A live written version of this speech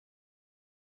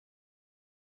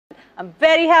I'm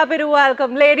very happy to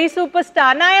welcome lady superstar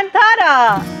Nayanthara.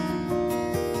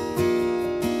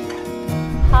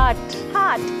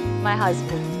 Heart, my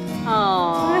husband.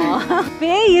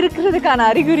 பேய் இருக்கிறதுக்கான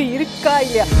அறிகுறி இருக்கா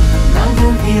இல்லையா?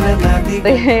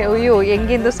 ஐயோ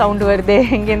எங்கேருந்து சவுண்ட் வருது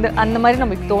எங்கேருந்து அந்த மாதிரி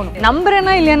நமக்கு தோணும்.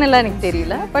 நம்புறேன்னா இல்லையான்னு எல்லாம் எனக்கு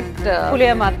தெரியல. பட்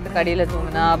புளிய மரத்துக்கு அடியில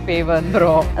தூங்கினா பேய்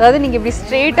வந்துடும். அதாவது நீங்க இப்படி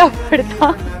ஸ்ட்ரெயிட்டா படுத்தா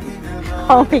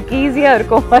அவங்களுக்கு ஈஸியா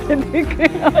இருக்கும் வரதுக்கு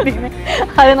அப்படின்னு.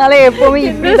 அதனால எப்பவுமே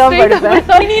இப்படிதான்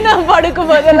படுப்பேன். நீ நான் படுக்கும்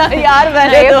போதெல்லாம் யார்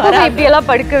வேற எப்பவுமே இப்படி எல்லாம்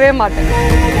படுக்கவே மாட்டேன்.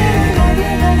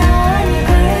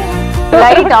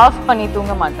 லைட் ஆஃப் பண்ணி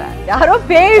தூங்க மாட்டேன். யாரோ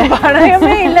பேய்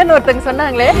படமே இல்லைன்னு ஒருத்தங்க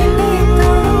சொன்னாங்களே.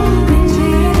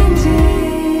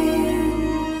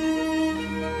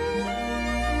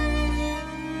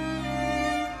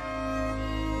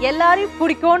 எல்லாரையும்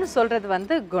பிடிக்கும்னு சொல்றது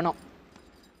வந்து குணம்.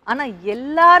 ஆனா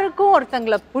எல்லாருக்கும்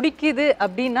ஒருத்தங்களை பிடிக்குது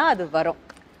அப்படின்னா அது வரும்.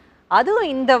 அதுவும்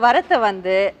இந்த வரத்தை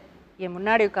வந்து என்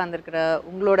முன்னாடி உட்காந்துருக்கிற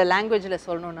உங்களோட லாங்குவேஜில்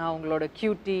சொல்லணும்னா உங்களோட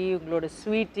கியூட்டி, உங்களோட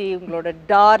ஸ்வீட்டி, உங்களோட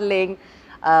டார்லிங்,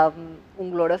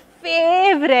 உங்களோட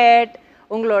ஃபேவரட்,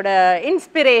 உங்களோட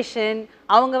இன்ஸ்பிரேஷன்,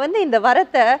 அவங்க வந்து இந்த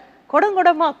வரத்தை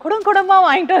குடங்குடமா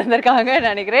வாங்கிட்டு வந்திருக்காங்கன்னு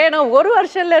நினைக்கிறேன். ஏன்னா 1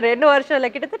 வருஷம் இல்லை 2 வருஷம்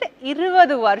இல்லை, கிட்டத்தட்ட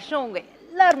 20 வருஷம் உங்க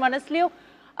எல்லார் மனசுலையும்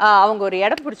அவங்க ஒரு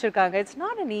இடம் பிடிச்சிருக்காங்க. It's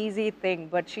not an easy thing,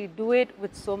 but she do it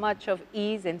with so much of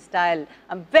ease and style.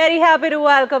 I'm very happy to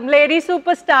welcome lady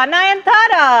superstar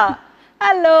Nayanthara.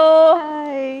 Hello.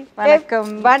 Hi. வணக்கம்.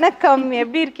 வணக்கம்.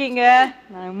 எப்படி இருக்கீங்க?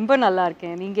 நான் ரொம்ப நல்லா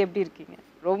இருக்கேன். நீங்க எப்படி இருக்கீங்க?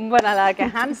 ரொம்ப நல்லா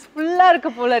இருக்கேன். ஹேண்ட்ஸ் ஃபுல்லா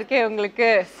இருக்கு போல இருக்கே உங்களுக்கு.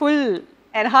 Full.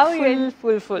 And how you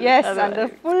full. Yes, அந்த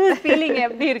full feeling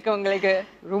எப்படி இருக்கு உங்களுக்கு?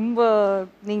 ரொம்ப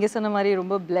நீங்க சொன்ன மாதிரி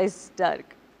ரொம்ப blessed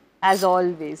இருக்கு. As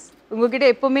always. உங்ககிட்ட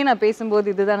எப்பவுமே நான் பேசும்போது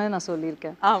இதுதானே நான்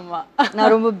சொல்லியிருக்கேன். ஆமா.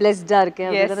 நான் ரொம்ப blessed இருக்கேன்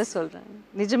அப்படிதானே சொல்றேன்.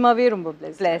 நிஜமாவே ரொம்ப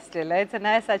blessed இல்ல.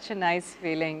 It's such a nice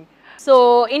feeling. So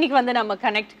இன்னைக்கு வந்து நம்ம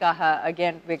கனெக்ட்காக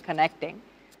again we're connecting.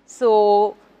 So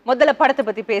முதல்ல படத்தை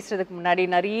பத்தி பேசுறதுக்கு முன்னாடி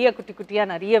நிறைய குட்டியா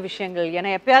நிறைய விஷயங்கள்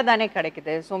ஏன்னா எப்பயாவது தானே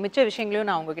கிடைக்குது. ஸோ மிச்ச விஷயங்களையும்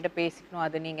நான் உங்ககிட்ட பேசிக்கணும்.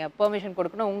 அது நீங்க பெர்மிஷன்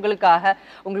கொடுக்கணும் உங்களுக்காக,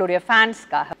 உங்களுடைய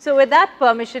ஃபேன்ஸ்க்காக. So with that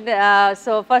permission,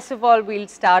 so first of all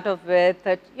we'll start off with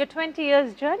your 20 years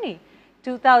journey.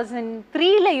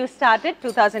 2003 you started,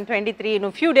 2023 in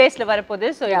a few days la varapodhu,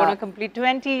 so you're going to complete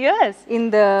 20 years. In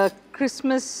the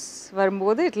Christmas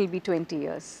varumbodhu it will be 20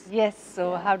 years. Yes, so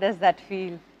how does that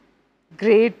feel?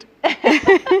 Great.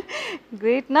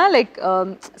 Great na, like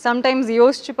sometimes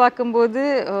யோசிச்சு பாக்கும்போது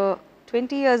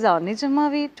 20 years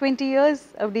நிஜமாவே 20 years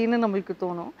அப்படினு நமக்கு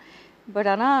தோணும். But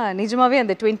ஆனா நிஜமாவே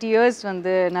அந்த 20 years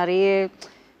வந்து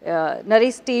நிறைய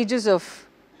stages of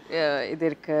இது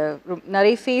இருக்கு,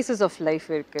 நிறைய phases of life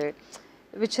இருக்கு,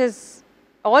 which has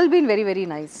all been very very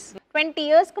nice. 20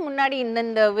 yearsக்கு முன்னாடி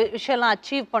இந்த விஷயம்லாம்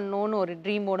அச்சீவ் பண்ணணும்னு ஒரு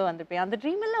ட்ரீமோட வந்திருப்பேன். அந்த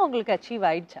ட்ரீம் எல்லாம் உங்களுக்கு அச்சீவ்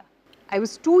ஆயிடுச்சா? I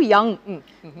was too young.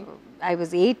 I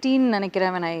was 18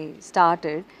 நினைக்கிறேன் when I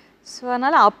started. So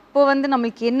அதனால அப்போ வந்து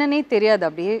நமக்கு என்னன்னே தெரியாது.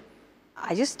 அப்படியே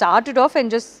I just started off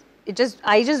and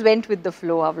I just went with the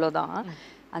flow அவ்வளோதான்.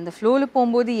 அந்த ஃப்ளோவில்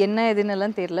போகும்போது என்ன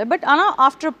எதுன்னெல்லாம் தெரியல. பட் ஆனால்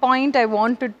after a point I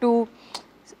wanted to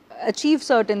achieve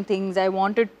certain things. I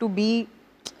wanted to be,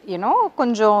 you know,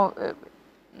 கொஞ்சம்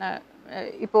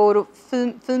இப்போ ஒரு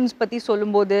ஃபில்ம்ஸ் பற்றி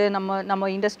சொல்லும்போது நம்ம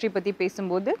இண்டஸ்ட்ரி பற்றி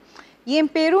பேசும்போது என்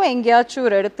பேரும் எங்கேயாச்சும்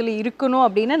ஒரு இடத்துல இருக்கணும்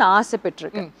அப்படின்னு நான்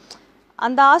ஆசைப்பட்டிருக்கேன்.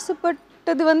 அந்த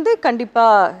ஆசைப்பட்டது வந்து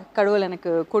கண்டிப்பாக கடவுள்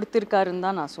எனக்கு கொடுத்துருக்காருன்னு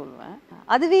தான் நான் சொல்லுவேன்.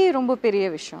 அதுவே ரொம்ப பெரிய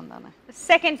விஷயம் தானே.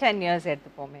 Second 10 years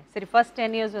எடுத்துப்போமே. சரி, ஃபர்ஸ்ட்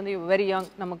 10 years வந்து வெரி யங்,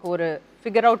 நமக்கு ஒரு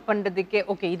ஃபிகர் அவுட் பண்ணுறதுக்கே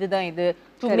ஓகே இதுதான் இது,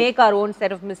 to make our own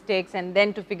set of mistakes and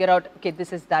then to figure out okay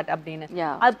this is that அப்படின்னு.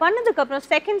 அது பண்ணதுக்கு அப்புறம்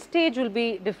second stage will be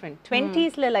different.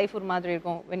 20s life ஒரு மாதிரி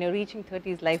இருக்கும், when you're reaching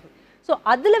 30s life. So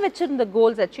அதில் வச்சிருந்த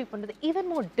கோல்ஸ் அச்சீவ் பண்ணுறது even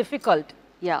more difficult.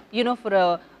 You know for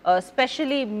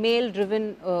specially மேல் ட்ரிவன்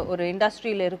ஒரு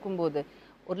இண்டஸ்ட்ரியில் இருக்கும்போது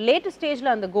ஒரு லேட்டஸ்ட்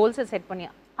ஸ்டேஜில் அந்த கோல்ஸை செட் பண்ணி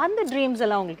அந்த ட்ரீம்ஸ்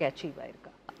எல்லாம் உங்களுக்கு அச்சீவ் ஆயிருக்கா?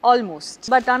 Almost.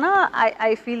 But Anna,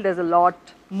 I feel there's a lot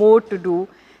more to do.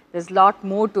 There's a lot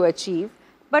more to achieve.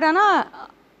 But Anna,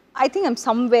 I think I'm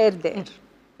somewhere there.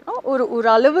 You know, ஒரு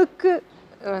அளவுக்கு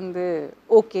வந்து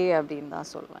ஓகே அப்படின்னு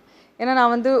தான் சொல்லுவேன். ஏன்னா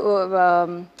நான் வந்து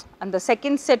அந்த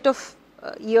செகண்ட் செட் ஆஃப்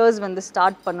இயர்ஸ் வந்து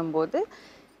ஸ்டார்ட் பண்ணும்போது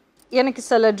எனக்கு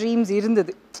சில ட்ரீம்ஸ்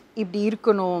இருந்தது. இப்படி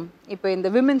இருக்கணும். இப்போ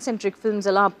இந்த விமன் சென்ட்ரிக் ஃபில்ம்ஸ்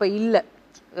எல்லாம் அப்போ இல்லை.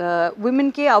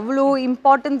 விமென்கே அவ்வளோ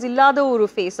இம்பார்ட்டன்ஸ் இல்லாத ஒரு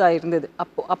ஃபேஸாக இருந்தது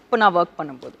அப்போ நான் ஒர்க்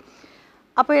பண்ணும்போது.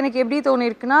 அப்போ எனக்கு எப்படி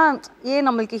தோணியிருக்குன்னா, ஏன்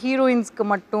நம்மளுக்கு ஹீரோயின்ஸ்க்கு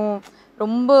மட்டும்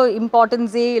ரொம்ப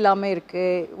இம்பார்ட்டன்ஸே இல்லாமல்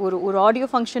இருக்குது. ஒரு ஆடியோ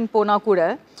ஃபங்க்ஷன் போனால் கூட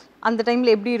அந்த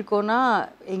டைமில் எப்படி இருக்கும்னா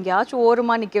எங்கேயாச்சும்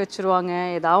ஓரமாக நிற்க வச்சுருவாங்க,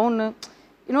 ஏதாவது ஒன்று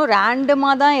இன்னும்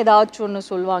ரேண்டமாக தான் ஏதாச்சும் ஒன்று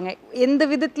சொல்லுவாங்க, எந்த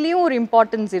விதத்துலேயும் ஒரு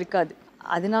இம்பார்ட்டன்ஸ் இருக்காது.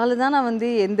 அதனால தான் நான் வந்து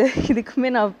எந்த இதுக்குமே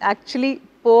நான் ஆக்சுவலி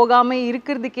போகாமல்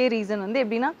இருக்கிறதுக்கே ரீசன் வந்து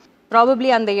எப்படின்னா ப்ராபப்ளி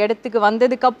அந்த இடத்துக்கு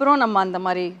வந்ததுக்கு அப்புறம் நம்ம அந்த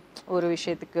மாதிரி ஒரு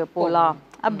விஷயத்துக்கு போகலாம்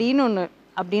அப்படின்னு ஒன்று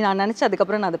அப்படி நான் நினச்சி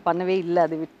அதுக்கப்புறம் நான் அது பண்ணவே இல்லை.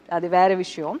 அது வேற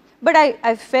விஷயம். பட்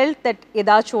ஐ ஃபெல்ட் தட்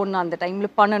ஏதாச்சும் ஒன்று அந்த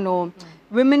டைமில் பண்ணணும்.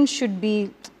 Women should be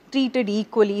treated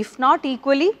equally, if not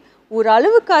equally ஒரு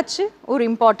அளவுக்காச்சு ஒரு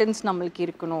இம்பார்ட்டன்ஸ் நம்மளுக்கு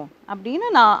இருக்கணும் அப்படின்னு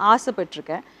நான்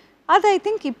ஆசைப்பட்டிருக்கேன். அது ஐ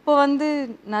திங்க் இப்போ வந்து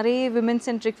நிறைய விமன்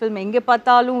சென்ட்ரிக் ஃபில்ம், எங்கே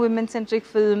பார்த்தாலும் women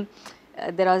centric film.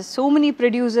 There are so many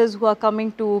producers who are coming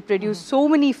to produce so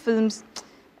many films.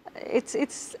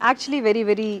 It's actually very,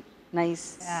 very nice.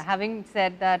 Yeah, having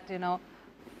said that,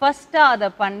 first அதை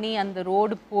பண்ணி அந்த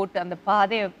road போட்டு அந்த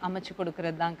பாதையை அமைச்சு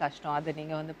கொடுக்கறது தான் கஷ்டம். அது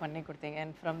நீங்க வந்து பண்ணி கொடுத்தீங்க.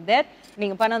 அண்ட் ஃப்ரம் தேர்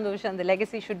நீங்க பண்ண அந்த விஷயம், அந்த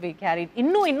லெகசி ஷுட் பி கேரிட்.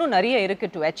 இன்னும் நிறைய இருக்கு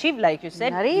to achieve, like you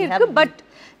said. நிறைய இருக்கு. பட்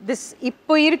திஸ்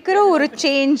இப்போ இருக்கிற ஒரு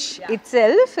change it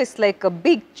self is like a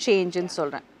big சேஞ்சுன்னு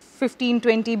சொல்றேன்.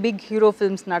 15-20 பிக் ஹீரோ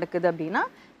ஃபில்ம்ஸ் நடக்குது அப்படின்னா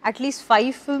அட்லீஸ்ட்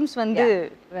 5 films வந்து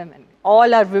women, all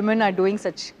our women are doing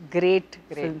such great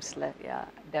films. Yeah,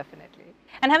 definitely.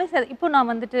 And having said, இப்போ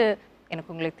நான் வந்துட்டு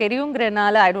எனக்கு உங்களுக்கு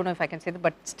தெரியுங்கிறனால I don't know if I can say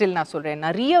but still நான் சொல்றேன்,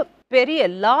 நிறைய பெரிய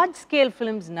லார்ஜ் ஸ்கேல்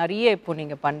ஃபிலிம்ஸ் நிறைய இப்போ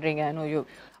நீங்க பண்றீங்க. I know you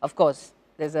off course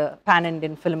there's a pan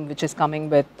Indian film which is coming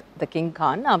with the King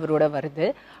Khan, அவரோட வருது.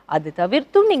 அது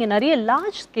தவிர்த்தும் நீங்க நிறைய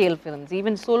large scale films,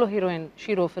 even solo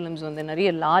hero films வந்து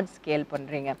நிறைய லார்ஜ் ஸ்கேல்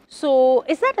பண்றீங்க. ஸோ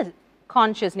இஸ் தட்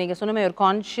கான்ஷியஸ், நீங்க சொன்ன மாதிரி ஒரு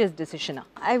conscious டிசிஷனா?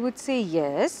 I would say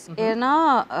yes. ஏன்னா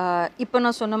இப்போ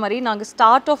நான் சொன்ன மாதிரி நாங்கள்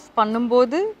ஸ்டார்ட் ஆஃப்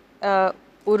பண்ணும்போது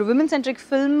ஒரு விமன் சென்ட்ரிக்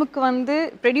ஃபில்முக்கு வந்து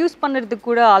ப்ரொடியூஸ் பண்ணுறதுக்கு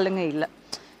கூட ஆளுங்க இல்லை.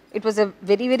 It was a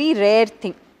very very rare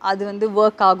thing. அது வந்து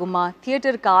ஒர்க் ஆகுமா,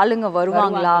 தியேட்டருக்கு ஆளுங்க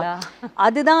வருவாங்களா,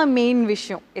 அதுதான் மெயின்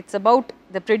விஷயம். It's about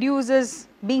the producers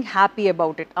being happy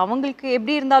about it. அவங்களுக்கு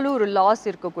எப்படி இருந்தாலும் ஒரு லாஸ்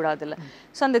இருக்கக்கூடாதுல்ல.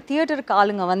 ஸோ அந்த தியேட்டருக்கு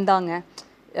ஆளுங்க வந்தாங்க,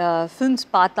 ஃபில்ம்ஸ்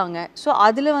பார்த்தாங்க. ஸோ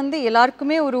அதில் வந்து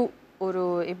எல்லாருக்குமே ஒரு ஒரு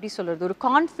எப்படி சொல்கிறது, ஒரு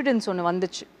கான்ஃபிடென்ஸ் ஒன்று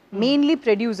வந்துச்சு, மெயின்லி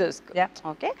ப்ரொடியூசர்ஸ்க்கு.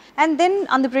 ஓகே. அண்ட் தென்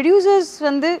அந்த ப்ரொடியூசர்ஸ்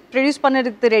வந்து ப்ரொடியூஸ்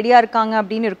பண்ணுறதுக்கு ரெடியாக இருக்காங்க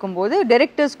அப்படின்னு இருக்கும்போது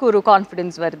டைரக்டர்ஸ்க்கு ஒரு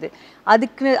கான்ஃபிடென்ஸ் வருது,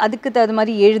 அதுக்கு தகுந்த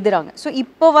மாதிரி எழுதுறாங்க. ஸோ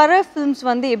இப்போ வர ஃபில்ம்ஸ்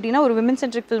வந்து எப்படின்னா ஒரு women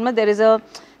centric ஃபில்மில் there is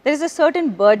a certain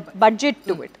budget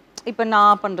to it. இப்போ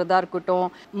நான் பண்ணுறதா இருக்கட்டும்,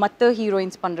 மற்ற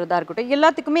ஹீரோயின்ஸ் பண்ணுறதா இருக்கட்டும்,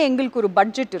 எல்லாத்துக்குமே எங்களுக்கு ஒரு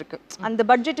பட்ஜெட் இருக்குது. அந்த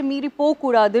பட்ஜெட்டை மீறி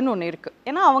போகக்கூடாதுன்னு ஒன்று இருக்குது.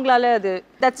 ஏன்னா அவங்களால அது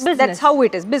that's how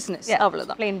it is, business,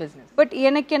 அவ்வளோதான், பிளெயின் பிஸ்னஸ். பட்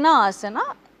எனக்கு என்ன ஆசைன்னா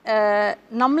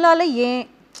நம்மளால ஏன்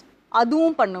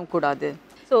அதுவும் பண்ணக்கூடாது?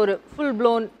 ஸோ ஒரு ஃபுல்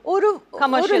ப்ளோன் ஒரு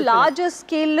லார்ஜர்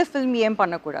ஸ்கேலில் ஃபில்ம் ஏன்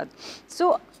பண்ணக்கூடாது? So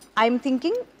I am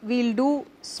thinking we'll do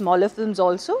smaller films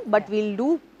also, but we'll do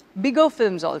figure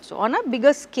films also on a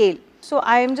bigger scale. So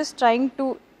I am just trying to,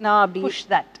 நான் அப்படி புஷ்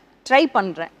தட் ட்ரை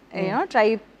பண்ணுறேன், try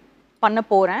பண்ண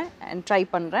போகிறேன் and try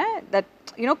பண்ணுறேன் that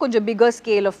கொஞ்சம் figure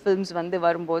scale of films வந்து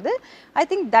வரும்போது I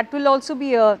think that will also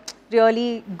be a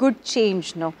really good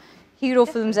change. Hero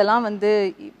films எல்லாம் வந்து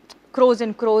க்ரோஸ்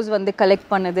அண்ட் க்ரோஸ் வந்து கலெக்ட்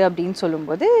பண்ணுது அப்படின்னு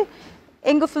சொல்லும்போது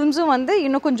எங்கள் ஃபில்ம்ஸும் வந்து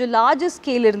இன்னும் கொஞ்சம் லார்ஜர்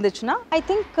ஸ்கேல் இருந்துச்சுன்னா I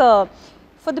think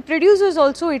for the producers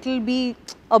also it will be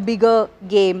a bigger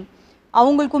game.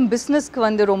 அவங்களுக்கும் பிஸ்னஸ்க்கு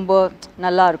வந்து ரொம்ப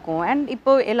நல்லா இருக்கும். அண்ட்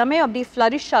இப்போ எல்லாமே அப்படி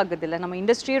ஃப்ளரிஷ் ஆகுது இல்லை, நம்ம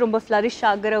இண்டஸ்ட்ரியே ரொம்ப ஃப்ளரிஷ்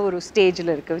ஆகிற ஒரு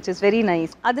ஸ்டேஜில் இருக்குது, விச் இஸ் வெரி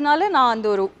நைஸ். அதனால நான் அந்த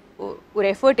ஒரு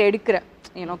எஃபர்ட் எடுக்கிறேன்,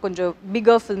 கொஞ்சம்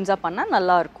பிகர் ஃபில்ம்ஸாக பண்ணால்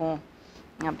நல்லாயிருக்கும்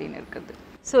அப்படின்னு இருக்குது.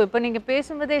 ஸோ இப்போ நீங்கள்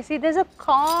பேசும்போதே there's a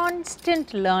constant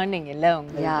learning இல்லை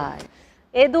உங்களுக்கு?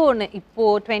 ஏதோ ஒன்று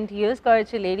இப்போது 20 years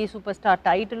கழிச்சு லேடி சூப்பர் ஸ்டார்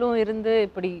டைட்டிலும் இருந்து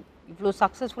இப்படி இவ்வளோ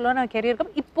சக்ஸஸ்ஃபுல்லான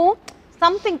கெரியர் இப்போது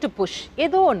சம்திங் டு புஷ்,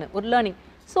 ஏதோ ஒன்று ஒரு லேர்னிங்.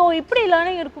 ஸோ இப்படி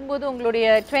லேர்னிங் இருக்கும்போது உங்களுடைய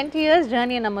 20 years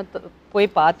ஜேர்னியை நம்ம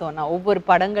போய் பார்த்தோன்னா, ஒவ்வொரு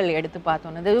படங்கள் எடுத்து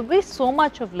பார்த்தோன்னா there will be so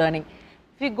much of learning.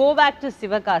 If you go back to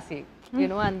Sivakasi,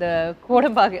 அந்த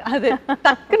கோடம்பாகு, அது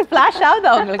டக்குன்னு ஃப்ளாஷ் ஆகுது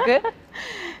அவங்களுக்கு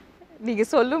நீங்க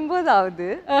சொல்லும்போது ஆகுது.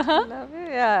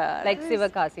 லைக்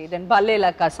சிவகாசி, தென்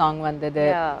பல்லேலக்கா சாங் வந்தது,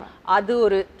 அது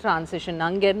ஒரு டிரான்சிஷன்.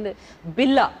 அங்கேருந்து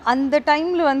பில்லா, அந்த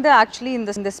டைம்ல வந்து ஆக்சுவலி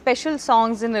இந்த ஸ்பெஷல்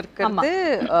சாங்ஸ்ன்னு இருக்கிறது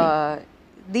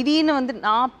திடீர்னு வந்து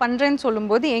நான் பண்ணுறேன்னு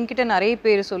சொல்லும்போது என்கிட்ட நிறைய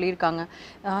பேர் சொல்லியிருக்காங்க,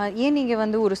 ஏன் நீங்கள்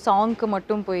வந்து ஒரு சாங்க்கு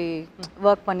மட்டும் போய்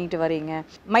ஒர்க் பண்ணிட்டு வரீங்க,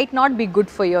 might not be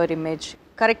good for your image,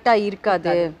 கரெக்டாக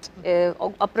இருக்காது,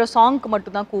 அப்புறம் சாங்க்கு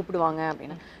மட்டும் தான் கூப்பிடுவாங்க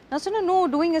அப்படின்னு. நான் சொன்னேன், no,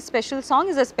 doing a special song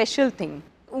is a special thing.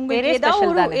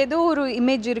 உங்களுக்கு ஏதோ ஒரு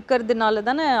இமேஜ் இருக்கிறதுனால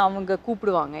தானே அவங்க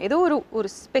கூப்பிடுவாங்க, ஏதோ ஒரு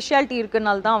ஸ்பெஷாலிட்டி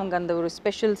இருக்கிறதுனால தான் அவங்க அந்த ஒரு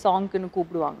ஸ்பெஷல் சாங்க்குன்னு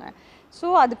கூப்பிடுவாங்க. ஸோ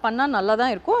அது பண்ணால் நல்லா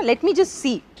தான் இருக்கும். Let me just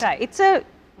C,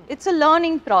 it's a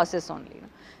learning process only.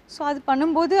 So அது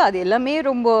பண்ணும்போது அது எல்லாமே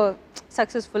ரொம்ப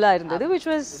சக்ஸஸ்ஃபுல்லாக இருந்தது. which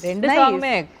was ரெண்டு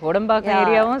சாங்குமே கோடம்பாக்கம்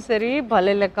ஏரியாவும் சரி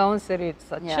பல்லேலக்காவும் சரி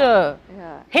such a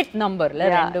hit numberல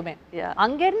ரெண்டுமே.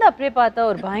 அங்கேருந்து அப்படியே பார்த்தா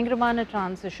ஒரு பயங்கரமான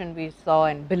transition we saw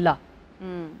in Billa.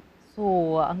 So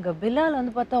அங்கே பில்லால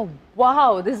வந்து பார்த்தா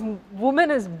wow, this woman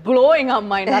is blowing our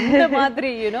mind, அந்த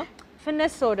மாதிரி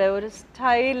ஃபினஸோட ஒரு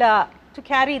ஸ்டைலா to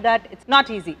carry that it's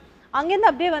not easy. அங்கேருந்து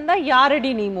அப்படியே வந்தா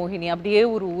யாரடி நீ மோகினி, அப்படியே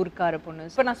ஒரு ஊர்க்கார பொண்ணு.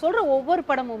 இப்போ நான் சொல்ற ஒவ்வொரு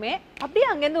படமுமே அப்படியே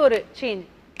அங்கேருந்து ஒரு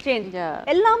சேஞ்ச்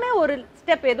எல்லாமே ஒரு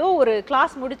ஸ்டெப், ஏதோ ஒரு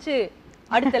கிளாஸ் முடிச்சு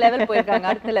அடுத்த லெவல் போயிருக்காங்க,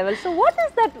 அடுத்த level. So what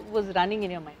is that was running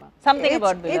in your mind? Something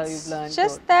about Billa you've learned?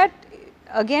 Just that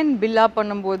again Billa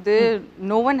பண்ணும்போது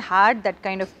no one had that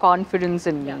kind of confidence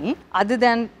in me other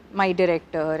than my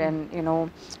director and you know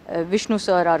Vishnu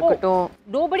sir இருக்கட்டும்.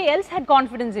 Nobody else had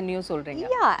confidence in you சொல்றீங்க?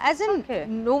 Yeah, as in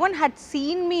no one had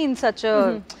seen me in such a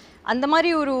அந்த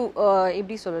மாதிரி ஒரு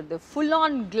எப்படி சொல்றது, full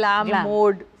on glam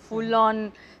mode, full on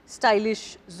stylish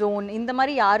zone, இந்த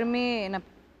மாதிரி யாருமே என்ன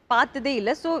பார்த்ததே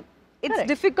இல்லை. So it's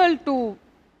difficult to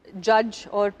judge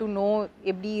or to know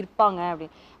எப்படி இருப்பாங்க அப்படி.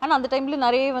 ஆனால் அந்த டைமில்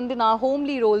நிறைய வந்து நான்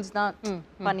ஹோம்லி ரோல்ஸ் தான்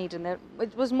பண்ணிட்டு இருந்தேன்.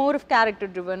 It was more of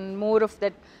character driven, more of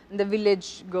that இந்த வில்லேஜ்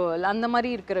கேர்ள் அந்த மாதிரி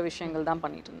இருக்கிற விஷயங்கள் தான்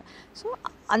பண்ணிட்டு இருந்தேன். ஸோ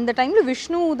அந்த டைமில்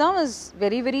விஷ்ணு தான் was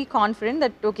very very confident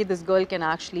that okay this girl can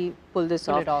actually pull this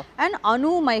off. And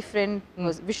Anu my friend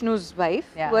was Vishnu's wife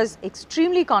was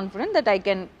extremely confident that I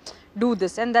can do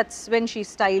this, and that's when she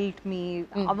styled me.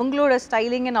 avangaloda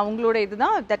styling and avangaloda idhu da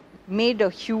that made a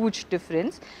huge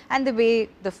difference, and the way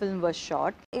the film was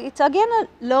shot, it's again a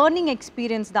learning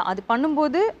experience da. adu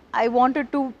பண்ணும்போது I wanted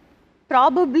to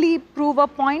probably prove a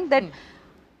point that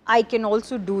I can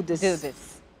also do this.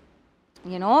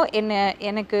 you know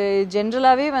எனக்கு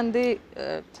ஜெனரலாவே வந்து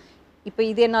இப்போ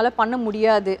இது என்னால பண்ண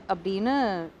முடியாது அப்படின்னு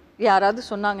யாராவது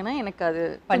சொன்னாங்கன்னா எனக்கு அது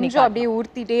கொஞ்சம் அப்படியே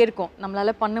ஊர்த்திட்டே இருக்கும்.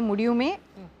 நம்மளால பண்ண முடியுமே,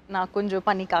 நான் கொஞ்சம்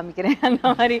பண்ணி காமிக்கிறேன்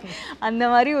அந்த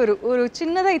மாதிரி ஒரு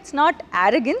சின்னதா. It's not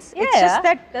arrogance, it's just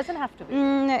that doesn't have to be.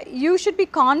 You should be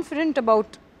confident about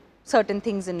certain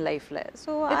things in life.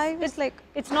 So I was like,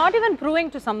 it's not even proving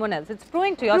to someone else, it's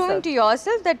proving to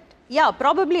yourself that yeah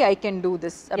probably I can do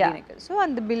this அப்படினு. So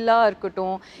அந்த பில்லா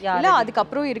இருக்கட்டும் இல்ல அதுக்கு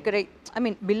அப்புறம் இருக்கிற I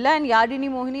mean Billa and Yazhini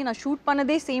மோகினி நான் shoot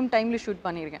பண்ணதே சேம் டைம்ல ஷூட்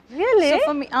பண்ணிருக்கேன். Really? So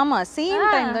for me ஆமா சேம்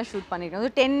டைம் தான் ஷூட் பண்ணிருக்கேன்.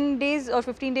 So 10 days or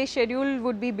 15 days schedule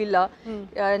would be Billa.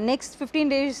 Next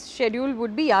 15 days schedule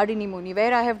would be Yazhini மோகினி,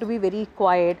 where I have to be very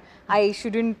quiet. I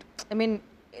shouldn't, I mean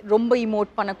ரொம்ப emote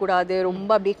பண்ணக்கூடாது, ரொம்ப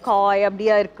அப்படியே காய்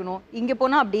அப்படியா இருக்கணும். இங்கே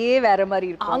போனால் அப்படியே வேற மாதிரி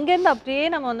இருக்கும். அங்கேருந்து அப்படியே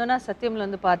நம்ம வந்தோம்னா சத்தியம்ல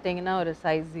வந்து பார்த்தீங்கன்னா ஒரு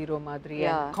சைஸ் 0 மாதிரி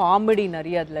காமெடி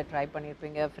நிறைய அதில் ட்ரை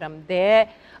பண்ணியிருப்பீங்க. ஃப்ரம் தே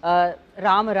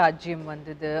ராமராஜ்யம்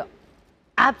வந்தது,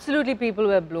 absolutely people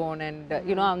were blown, and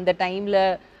you know அந்த டைமில்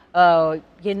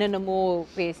என்னென்னமோ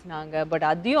பேசினாங்க. பட்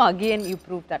அதையும் அகெயின் யூ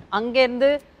ப்ரூவ் தட்.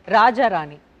 அங்கேருந்து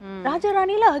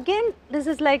ராஜாராணியில் again this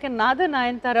is like another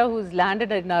Nayanthara who's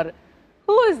landed in our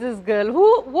who is this girl,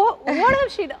 what has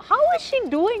she, how is she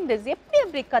doing this,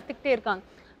 எப்படி கத்துக்கிட்டே இருக்காங்க.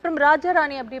 From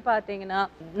Raja Rani அப்படி பார்த்தீங்கன்னா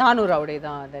நானூறு அவடை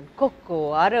தான், தென் கொக்கோ,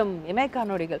 அறம், இமைக்கா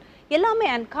நொடிகள் எல்லாமே.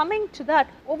 அண்ட் கம்மிங் டு தட்,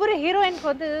 ஒவ்வொரு ஹீரோயினுக்கு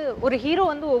வந்து ஒரு ஹீரோ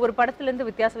வந்து ஒவ்வொரு படத்துலேருந்து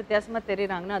வித்தியாசமாக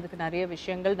தெரியுறாங்கன்னா அதுக்கு நிறைய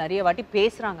விஷயங்கள் நிறைய வாட்டி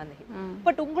பேசுகிறாங்க அந்த ஹீரோ.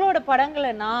 பட் உங்களோட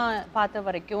படங்களை நான் பார்த்த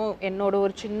வரைக்கும் என்னோட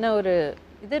ஒரு சின்ன ஒரு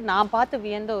இது நான் பார்த்து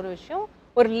வியந்த ஒரு விஷயம்,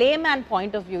 ஒரு லேமேன்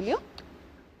பாயிண்ட் ஆஃப் வியூலையும்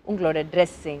உங்களோட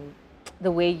dressing,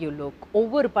 the way you look,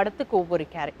 ஒவ்வொரு படத்துக்கு ஒவ்வொரு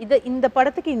கேரக்டர், இந்த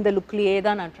படத்துக்கு இந்த லுக்லயே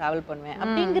தான் நான் டிராவல் பண்ணுவேன்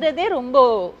அப்படிங்கிறதே ரொம்ப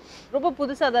ரொம்ப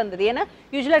புதுசா தான் இருந்தது. ஏன்னா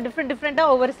யூசுவலா டிஃப்ரெண்டா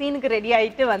ஒவ்வொரு சீனுக்கு ரெடி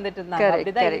ஆயிட்டு வந்துட்டு இருந்தாங்க,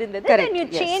 அப்படிதான் இருந்தது. Then you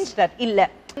changed that. இல்ல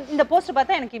இந்த போஸ்டர்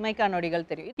பார்த்தா எனக்கு இமைக்கா நொடிகள்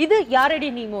தெரியும், இது யாரடி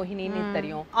நீ மோகினின்னு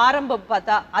தெரியும். ஆரம்பம்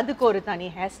பார்த்தா அதுக்கு ஒரு தனி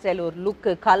ஹேர் ஸ்டைல், ஒரு லுக்,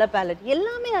 கலர் பேலட்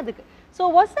எல்லாமே அதுக்கு. So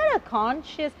was that a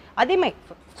conscious? அதேமே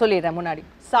சொல்லிடுறேன் முன்னாடி,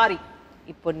 சாரி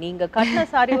இப்போ நீங்க கட்டின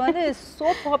சாரி வந்து சோ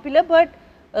பாப்புலர், பட்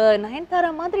நயன்தாரா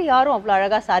மாதிரி யாரும் அவ்வளோ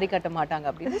அழகா சாரி கட்ட மாட்டாங்க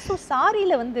அப்படின்னு. ஸோ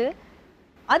சாரியில வந்து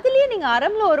அதுலயே நீங்க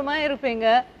அரம்ல ஒரு மாதிரி இருப்பீங்க,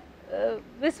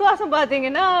 விசுவாசம்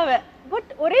பார்த்தீங்கன்னா பட்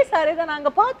ஒரே சாரி தான்.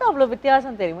 நாங்கள் பார்த்தா அவ்வளோ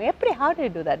வித்தியாசம் தெரியும். எப்படி how do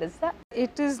you do that? Is that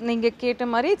it is நீங்கள் கேட்ட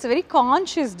மாதிரி இட்ஸ் வெரி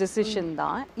கான்ஷியஸ் டெசிஷன்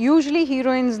தான். யூஸ்வலி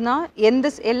ஹீரோயின்ஸ்னா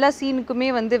எல்லா சீனுக்குமே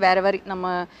வந்து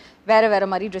நம்ம வேற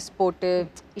மாதிரி ட்ரெஸ் போட்டு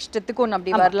இஷ்டத்துக்கு ஒன்று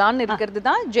அப்படி வரலான்னு இருக்கிறது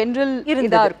தான் ஜென்ரல்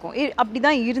இதாக இருக்கும். அப்படி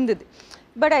தான் இருந்தது.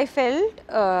 பட் ஐ ஃபெல்ட்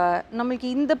நம்மளுக்கு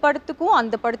இந்த படத்துக்கும்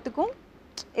அந்த படத்துக்கும்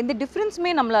எந்த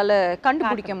டிஃப்ரென்ஸுமே நம்மளால்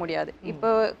கண்டுபிடிக்க முடியாது. இப்போ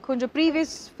கொஞ்சம்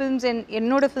ப்ரீவியஸ் ஃபிலிம்ஸ்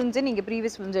என்னோட ஃபிலிம்ஸே நீங்கள்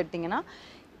ப்ரீவியஸ் ஃபிலிம்ஸ் எடுத்திங்கன்னா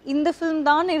இந்த ஃபிலிம்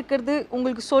தான் இருக்கிறது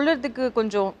உங்களுக்கு சொல்கிறதுக்கு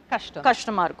கொஞ்சம்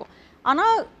கஷ்டமாக இருக்கும்.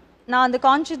 ஆனால் நான் அந்த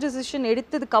கான்ஷியஸ் டெசிஷன்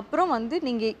எடுத்ததுக்கப்புறம் வந்து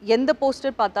நீங்கள் எந்த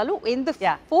போஸ்டர் பார்த்தாலும் எந்த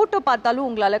ஃபோட்டோ பார்த்தாலும்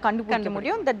உங்களால் கண்டுபிடிக்க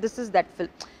முடியும் that this is that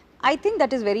film. I think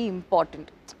that is very important.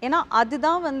 ஏன்னா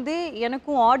அதுதான் வந்து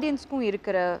எனக்கும் ஆடியன்ஸ்க்கும்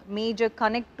இருக்கிற மேஜர்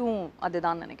கனெக்டும்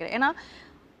அதுதான் நினைக்கிறேன். ஏன்னா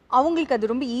அவங்களுக்கு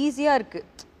அது ரொம்ப ஈஸியாக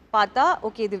இருக்குது பார்த்தா,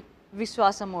 ஓகே இது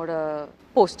விஸ்வாசமோட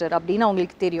போஸ்டர் அப்படின்னு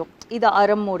அவங்களுக்கு தெரியும், இது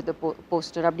அரமோட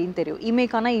போஸ்டர் அப்படின்னு தெரியும்,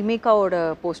 இமேக்காவோட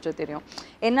போஸ்டர் தெரியும்,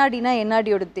 என்ஆடினா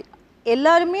என்ஆடியோட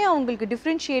எல்லாருமே அவங்களுக்கு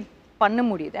டிஃப்ரென்ஷியேட் பண்ண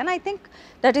முடியுது. And I think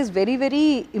that is very very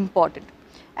important.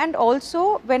 And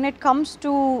also when it comes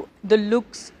to the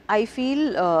looks, I feel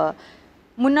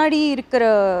முன்னாடி இருக்கிற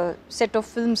செட் ஆஃப்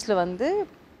ஃபிலிம்ஸில் வந்து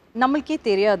நம்மளுக்கே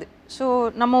தெரியாது. ஸோ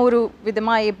நம்ம ஒரு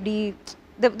விதமாக எப்படி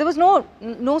there was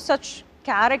no such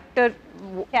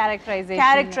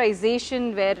characterization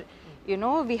where you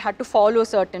know we had to follow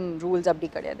certain rules அப்படி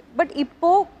கிடையாது. பட் இப்போ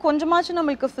கொஞ்சமாச்சும்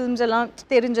நம்மளுக்கு ஃபிலிம்ஸ் எல்லாம்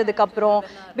தெரிஞ்சதுக்கு அப்புறம்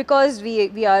because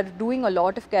we are doing a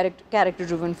lot of character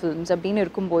driven films அப்படின்னு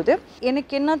இருக்கும்போது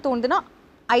எனக்கு என்ன தோணுதுன்னா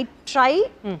I try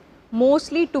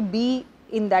mostly to be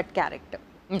in that character.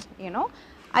 You know,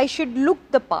 I should look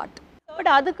the part. But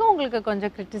அதுக்கு உங்களுக்கு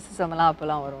கொஞ்சம் கிரிட்டிசிசம் எல்லாம்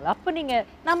அப்பலாம் வரும்ல. அப்ப நீங்க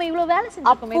நாம இவ்ளோ வேலை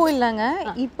செஞ்சிருக்கோமே. அப்போ இல்லங்க,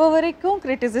 இப்போ வரைக்கும்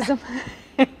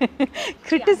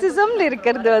கிரிட்டிசிசம்ல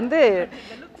இருக்கிறது வந்து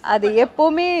அது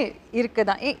எப்பவுமே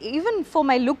இருக்குதான். ஈவன் ஃபார்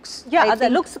மை லுக்ஸ்,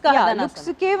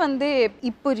 லுக்ஸுக்கே வந்து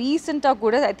இப்போ ரீசெண்டாக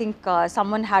கூட I think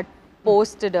someone had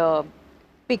posted a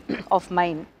pic of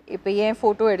mine. இப்போ என்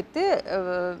ஃபோட்டோ எடுத்து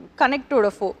கனெக்டோட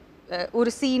ஒரு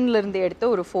சீன்ல இருந்து எடுத்து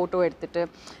ஒரு ஃபோட்டோ எடுத்துட்டு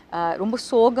ரொம்ப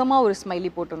சோகமாக ஒரு ஸ்மைலி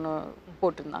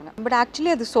போட்டிருந்தாங்க. பட்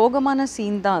ஆக்சுவலி அது சோகமான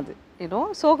சீன் தான். அது ஏதோ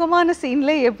சோகமான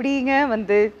சீன்ல எப்படிங்க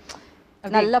வந்து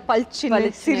நல்லா பல்ச்சின்னு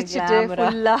சிரிச்சிட்டு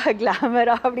ஃபுல்லா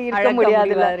கிளாமரா அப்படி இருக்க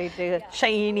முடியாதுல்ல,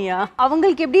 ஷைனியா.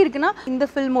 அவங்களுக்கு எப்படி இருக்குன்னா இந்த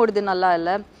ஃபில்ம் ஓடுது நல்லா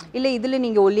இல்ல இதுல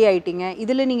நீங்க ஒல்லி ஆயிட்டீங்க,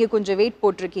 இதுல நீங்க கொஞ்சம் வெயிட்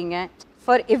போட்டிருக்கீங்க,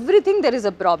 for everything there is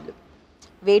a problem.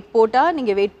 Wait போட்டா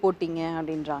நீங்க வெயிட் போட்டீங்க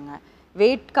அப்படின்றாங்க,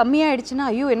 வெயிட் கம்மியாயிடுச்சுன்னா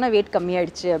ஐயோ என்ன வெயிட்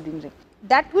கம்மியாயிடுச்சு அப்படின்ற.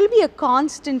 That will be a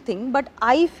constant thing. But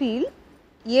I feel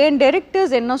ஏன்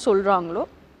டைரக்டர்ஸ் என்ன சொல்றாங்களோ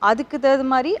அதுக்கு தகுந்த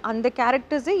மாதிரி அந்த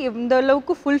கேரக்டர்ஸை எந்த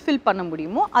அளவுக்கு ஃபுல்ஃபில் பண்ண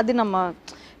முடியுமோ அது நம்ம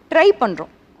ட்ரை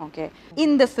பண்ணுறோம். ஓகே,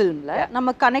 இந்த ஃபில்மில் நம்ம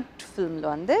கனெக்ட் ஃபில்மில்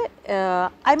வந்து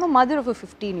I am a mother of a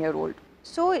 15-year-old.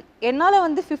 So என்னால்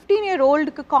வந்து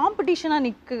 15-year-oldக்கு காம்படிஷனாக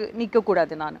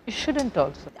நிற்கக்கூடாது. நான்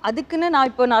அதுக்குன்னு நான்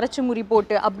இப்போ நரைச்சி முறி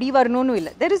போட்டு அப்படி வரணும்னு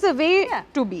இல்லை. There is a way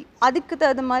to be. அதுக்கு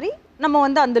தகுந்த மாதிரி நம்ம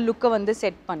வந்து அந்த லுக்கை வந்து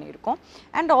செட் பண்ணியிருக்கோம்.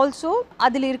 அண்ட் ஆல்சோ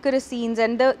அதில் இருக்கிற scenes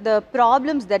and the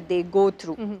problems that they go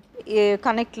through,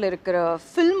 கனெக்ட்ல இருக்கிற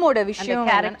ஃபில்மோட விஷயம்,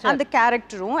 அந்த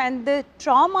கேரக்டரும் and the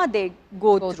drama they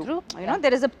go through. You know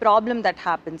there is a problem that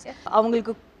happens.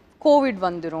 அவங்களுக்கு கோவிட்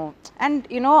வந்துடும் அண்ட்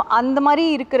யூனோ அந்த மாதிரி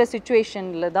இருக்கிற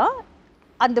சுச்சுவேஷன்ல தான்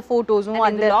அந்த ஃபோட்டோஸும்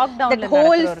அந்த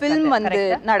ஹோல் ஃபில்ம் வந்து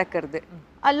நடக்கிறது.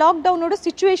 லாக்டவுனோட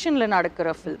சுச்சுவேஷன்ல நடக்கிற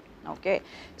film. Okay,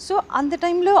 so on the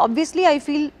time lo obviously I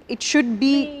feel it should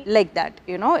be like that.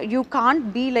 You know, you can't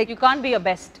be your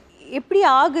best. எப்படி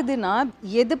ஆகுதுன்னா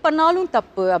எது பண்ணாலும்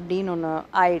தப்பு அப்படின்னு ஒன்று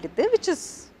ஆயிடுது, which is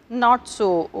not so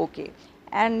okay.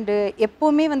 And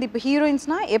எப்போவுமே வந்து இப்போ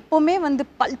ஹீரோயின்ஸ்னால் எப்போவுமே வந்து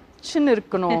பல்ச்சுன்னு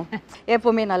இருக்கணும்,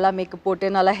 எப்போவுமே நல்லா மேக்கப் போட்டு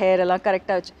நல்லா ஹேர் எல்லாம்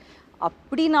கரெக்டாக வச்சு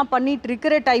அப்படி நான் பண்ணிட்டு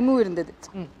இருக்கிற டைமும் இருந்தது.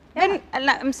 Then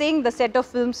I'm saying the set of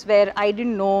films where I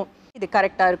didn't know இது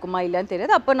கரெக்டாக இருக்குமா இல்லைன்னு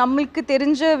தெரியாது. அப்போ நம்மளுக்கு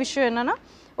தெரிஞ்ச விஷயம் என்னன்னா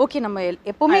ஓகே நம்ம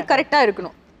எப்போவுமே கரெக்டாக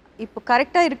இருக்கணும். இப்போ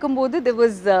கரெக்டாக இருக்கும்போது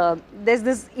there's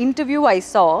this interview I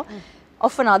saw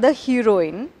of another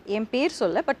heroine. என் பேர்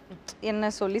சொல்ல பட்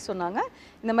என்ன சொன்னாங்க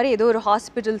இந்த மாதிரி ஏதோ ஒரு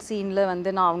ஹாஸ்பிட்டல் சீனில் வந்து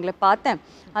நான் அவங்கள பார்த்தேன்.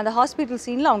 அந்த ஹாஸ்பிட்டல்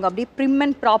சீனில் அவங்க அப்படியே ப்ரிம்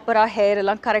அண்ட் ப்ராப்பராக ஹேர்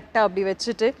எல்லாம் கரெக்டாக அப்படி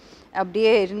வச்சுட்டு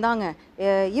அப்படியே இருந்தாங்க.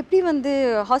 எப்படி வந்து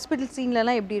ஹாஸ்பிட்டல்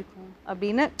சீன்லலாம் எப்படி இருக்கும்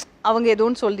அப்படின்னு அவங்க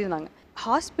ஏதோன்னு சொல்லியிருந்தாங்க.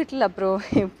 ஹாஸ்பிட்டல் அப்புறம்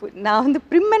நான் வந்து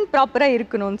ப்ரிம் அண்ட் ப்ராப்பராக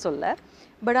இருக்கணும்னு சொல்ல,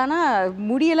 பட் ஆனால்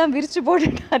முடியெல்லாம் விரிச்சு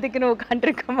போட்டு அதுக்குன்னு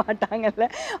உட்காந்துருக்க மாட்டாங்கல்ல.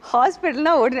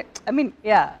 ஹாஸ்பிட்டல்னா உடனே ஐ மீன்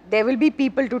there will be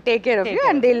people to take care of you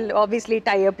and they'll obviously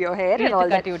tie up your hair and all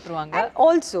that. And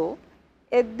also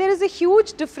there is a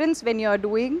huge difference when you are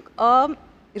doing a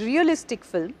realistic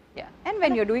film and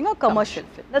when you're doing a commercial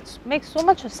film. That makes so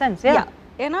much sense.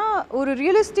 ஏன்னா ஒரு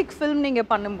realistic film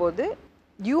நீங்கள் பண்ணும்போது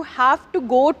you have to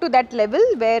go to that level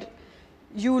where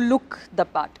you look the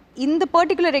part. In the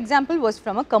particular example was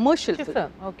from a commercial film.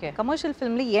 Okay, commercial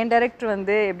filmல ஏன் director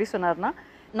வந்து எப்படி சொன்னார்னா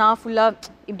நான் ஃபுல்லாக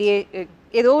இப்படியே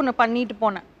ஏதோ ஒன்று பண்ணிட்டு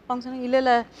போனேன். அவங்க சொன்னாங்க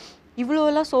இல்லை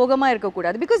இவ்வளோலாம் சோகமாக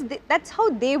இருக்கக்கூடாது because that's how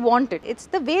they want it. It's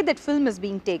the way that film is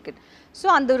being taken. So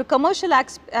அந்த ஒரு கமர்ஷியல்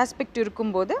ஆஸ்பெக்ட்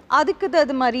இருக்கும்போது அதுக்கு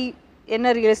அது மாதிரி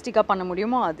என்ன ரியலிஸ்டிக்காக பண்ண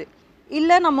முடியுமோ அது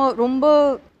இல்லை, நம்ம ரொம்ப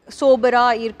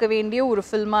சோபராக இருக்க வேண்டிய ஒரு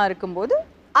ஃபில்மாக இருக்கும்போது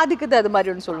அதுக்கு அது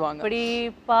மாதிரி ஒன்று சொல்லுவாங்க. அப்படி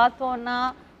பார்த்தோன்னா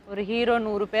ஒரு ஹீரோ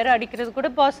 100 பேர் அடிக்கிறது கூட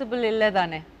பாசிபிள் இல்லை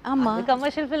தானே? ஆமா,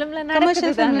 கமர்ஷியல் ஃபிலிம்ல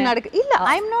நடக்குது. இல்ல,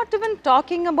 I am not even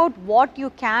talking about what you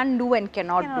can do and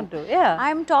cannot do. I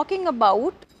am talking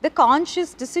about the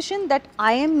conscious decision that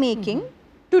I am making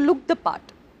to look the part.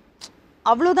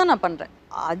 அவ்வளோதான் நான் பண்றேன்.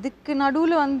 அதுக்கு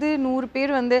நடுவில் வந்து 100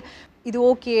 பேர் வந்து இது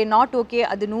ஓகே நாட் ஓகே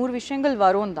அது 100 விஷயங்கள்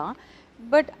வரும் தான்.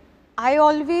 But I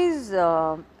always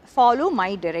follow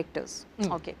my directors.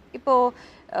 Okay,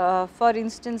 இப்போது ஃபார்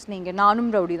இன்ஸ்டன்ஸ் நீங்கள் நானும்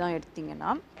ரவுடி தான் எடுத்தீங்கன்னா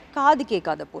காது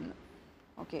கேட்காத பொண்ணு.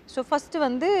 ஓகே, ஸோ ஃபஸ்ட்டு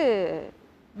வந்து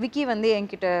விக்கி வந்து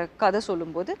என்கிட்ட கதை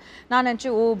சொல்லும்போது நான்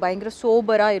நினச்சேன் ஓ பயங்கர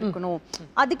சோபராக இருக்கணும்,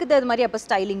 அதுக்கு தகுந்த மாதிரி அப்போ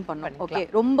ஸ்டைலிங் பண்ணோம். ஓகே,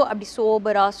 ரொம்ப அப்படி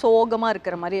சோபராக சோகமாக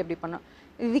இருக்கிற மாதிரி அப்படி பண்ணோம்.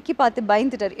 விக்கி பார்த்து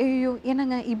பயந்துட்டார், ஐயோ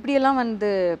என்னங்க இப்படியெல்லாம் வந்து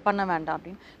பண்ண வேண்டாம்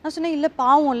அப்படின்னு. நான் சொன்னேன் இல்லை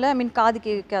பாவம் இல்லை, ஐ மீன் காது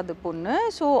கேட்காத பொண்ணு,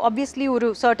 ஸோ ஆப்வியஸ்லி ஒரு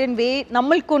சர்டன் வே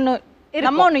நம்மளுக்கு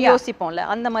நம்ம ஒன்று யோசிப்போம்ல,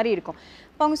 அந்த மாதிரி இருக்கும்.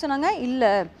 அப்போ அவங்க சொன்னாங்க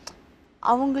இல்லை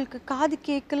அவங்களுக்கு காது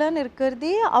கேட்கலன்னு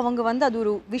இருக்கிறதே அவங்க வந்து அது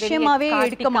ஒரு விஷயமாவே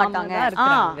எடுக்க மாட்டாங்க,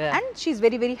 and she is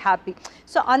very very happy.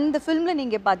 So அந்த ஃபிலிமில்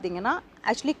நீங்கள் பார்த்தீங்கன்னா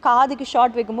ஆக்சுவலி காதுக்கு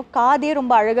ஷார்ட் வைக்கும்போது காதே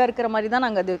ரொம்ப அழகாக இருக்கிற மாதிரி தான்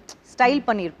நாங்கள் அது ஸ்டைல்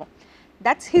பண்ணியிருப்போம்.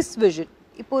 That's his vision.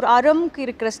 இப்போ ஒரு அரம்க்கு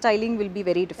இருக்கிற styling will be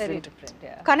very different,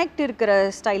 connect இருக்கிற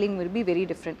styling will be very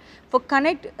different. For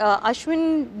connect Ashwin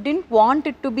didn't want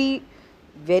it to be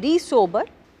very sober,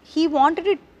 he wanted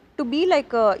it to be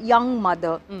like a young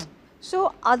mother. So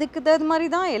அதுக்கு தகுந்த மாதிரி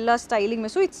தான் எல்லா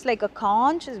ஸ்டைலிங்குமே. So it's like a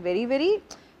conscious very very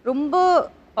ரொம்ப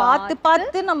பார்த்து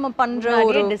பார்த்து நம்ம பண்ற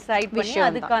ஒரு டிசைட் பண்ணி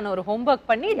அதுக்கான ஒரு ஹோம்வொர்க்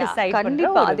பண்ணி டிசைட் பண்ற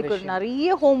கண்டிப்பா அதுக்கு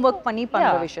நிறைய ஹோம்வொர்க் பண்ணி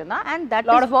பண்ற விஷயம் தான். And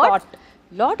that is what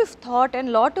lot of thought and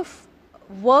lot of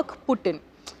work put in,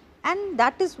 and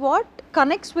that is what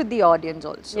connects with the audience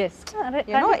also. Yes,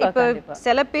 you know, இப்போ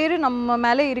சில பேர் நம்ம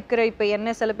மேலே இருக்கிற இப்போ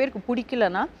என்ன சில பேருக்கு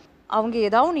பிடிக்கலன்னா அவங்க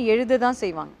ஏதாவது ஒன்று எழுத தான்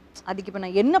செய்வாங்க. அதுக்கு இப்போ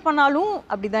நான் என்ன பண்ணாலும்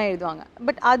அப்படி தான் எழுதுவாங்க.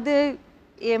 பட் அது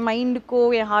என் மைண்டுக்கோ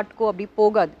என் ஹார்ட்க்கோ அப்படி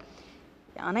போகாது.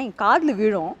 ஆனால் என் காதில்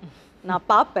விழும், நான்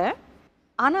பார்ப்பேன்,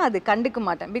 ஆனால் அது கண்டுக்க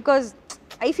மாட்டேன். Because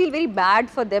I feel very bad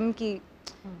for them. கி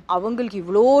அவங்களுக்கு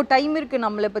இவ்வளோ டைம் இருக்குது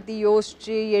நம்மளை பற்றி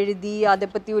யோசிச்சு எழுதி அதை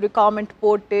பற்றி ஒரு காமெண்ட்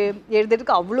போட்டு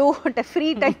எழுதுறதுக்கு அவ்வளோ ஃப்ரீ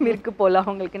டைம் இருக்குது போல்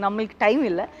அவங்களுக்கு. நம்மளுக்கு டைம்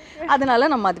இல்லை,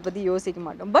 அதனால நம்ம அதை பற்றி யோசிக்க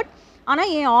மாட்டோம். பட்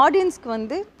ஆனால் என் ஆடியன்ஸ்க்கு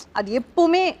வந்து அது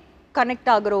எப்போவுமே கனெக்ட்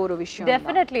ஆகிற ஒரு விஷயம்.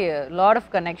 Definitely lot of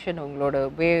connection. உங்களோட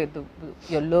வே,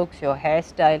 your looks, your hair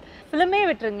style, ஃபிலிமே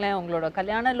விட்டுருங்களேன், உங்களோட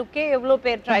கல்யாண லுக்கே எவ்வளோ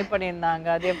பேர் ட்ரை பண்ணியிருந்தாங்க,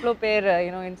 அது எவ்வளோ பேர்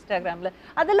யூனோ இன்ஸ்டாகிராமில்,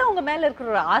 அதெல்லாம் உங்கள் மேலே இருக்கிற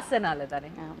ஒரு ஆசைனால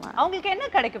தானே. அவங்களுக்கு என்ன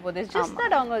கிடைக்க போகுது? ஜஸ்ட்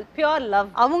தட் அவங்க பியூர் லவ்,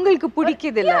 அவங்களுக்கு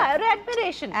பிடிக்குது இல்லை, ஒரு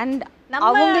அட்மிரேஷன். அண்ட்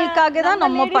அவங்களுக்காக தான்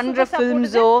நம்ம பண்ற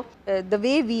ஃபிலிம்ஸோ த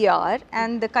வே we are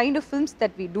and the kind of films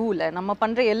that we டூல, நம்ம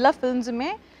பண்ற எல்லா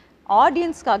ஃபிலிம்ஸுமே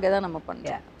ஆடியன்ஸ்க்காக தான் நம்ம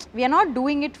பண்றோம். We are not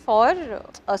doing it for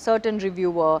a certain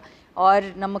reviewer or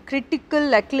நம்ம critical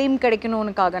acclaim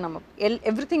கிடைக்கணும்னுக்காக நம்ம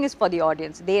everything is for the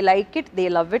audience. They like it, they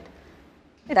love it.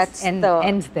 That's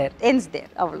ends there.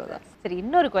 அவ்வளவுதான். சரி,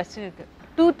 இன்னொரு क्वेश्चन இருக்கு.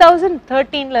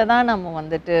 2013ல தான் நம்ம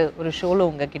வந்துட்டு ஒரு ஷோல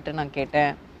உங்ககிட்ட நான்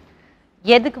கேட்டேன்,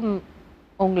 எதுக்கு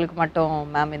உங்களுக்கு மட்டும்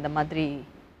மேம் இந்த மாதிரி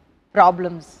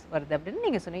ப்ராப்ளம்ஸ் வருது அப்படின்னு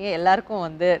நீங்கள் சொன்னீங்க. எல்லாருக்கும்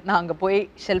வந்து நான் அங்கே போய்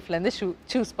ஷெல்ஃப்லேருந்து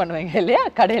சூஸ் பண்ணுவேங்க இல்லையா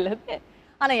கடையிலேருந்து,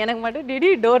 ஆனால் எனக்கு மட்டும் டிடி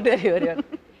டோர் டெலிவரி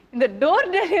வரும். இந்த டோர்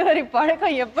டெலிவரி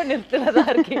பழக்கம் எப்போ நிறுத்துறதா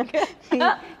இருக்கீங்க?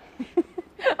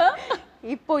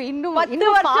 இப்போ இன்னும் 10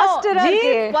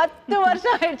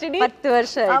 வருஷம் ஆயிடுச்சு. 10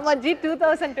 வருஷம். ஆமா ஜி,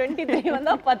 2023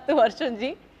 வந்தா 10 வருஷம்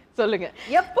ஜி. சொல்லுங்க,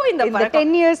 எப்போ இந்த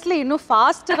 10 இயர்ஸ்ல இன்னும்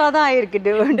ஃபாஸ்டரா தான் ஆயிருக்கு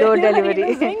டோர் டெலிவரி.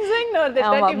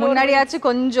 முன்னாடியாச்சும்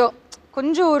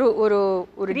கொஞ்சம் ஒரு ஒரு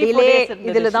ஒரு டிலே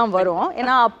இதில் தான் வரும்.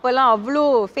 ஏன்னா அப்போல்லாம் அவ்வளோ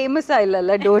ஃபேமஸாக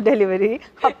இல்லைல்ல டோர் டெலிவரி,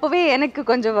 அப்போவே எனக்கு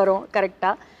கொஞ்சம் வரும்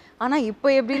கரெக்டாக. ஆனால் இப்போ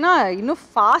எப்படின்னா இன்னும்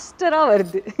ஃபாஸ்டராக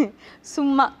வருது.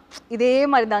 சும்மா இதே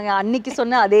மாதிரி தாங்க, அன்னைக்கு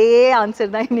சொன்ன அதே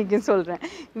ஆன்சர் தான் இன்றைக்கும் சொல்கிறேன்.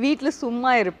 வீட்டில்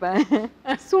சும்மா இருப்பேன்,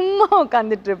 சும்மா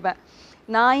உட்காந்துட்ருப்பேன்,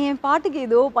 நான் என் பாட்டுக்கு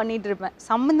ஏதோ பண்ணிகிட்டு இருப்பேன்,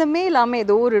 சம்மந்தமே இல்லாமல்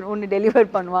ஏதோ ஒன்று டெலிவர்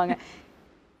பண்ணுவாங்க.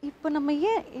 இப்போ நம்ம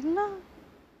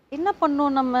என்ன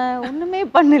பண்ணோம், நம்ம ஒண்ணுமே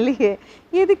பண்ணலையே,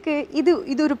 எதுக்கு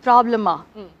இது ஒரு ப்ராப்ளமா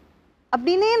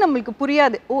அப்படின்னே நம்மளுக்கு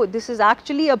புரியாது. Oh this is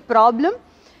actually a problem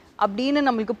அப்படின்னு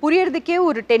நம்மளுக்கு புரியறதுக்கே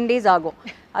ஒரு 10 days ஆகும்.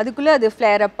 அதுக்குள்ளே அது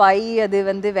ஃப்ளேர் அப் ஆகி அது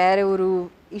வந்து வேற ஒரு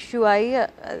இஷ்யூ ஆகி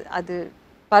அது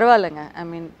பரவாயில்லைங்க. ஐ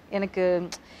மீன் எனக்கு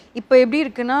இப்போ எப்படி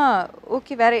இருக்குன்னா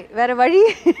ஓகே வேற வழி.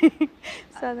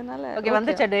 ஸோ அதனால ஓகே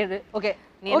வந்துச்சு. ஓகே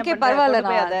ஓகே பரவாயில்ல,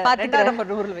 நான்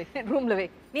பார்த்துக்கிறேன். ரூம்ல வை.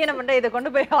 நீ என்ன பண்ற? இதை கொண்டு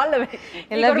போய் ஹால்ல வை.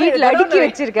 எல்லாம் வீட்டில் அடுக்கி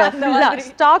வச்சிருக்கேன்,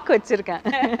 ஸ்டாக் வச்சிருக்கேன்.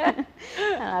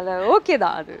 அதனால ஓகே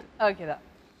தான், அது ஓகே தான்.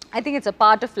 I think it's a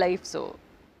part of life. So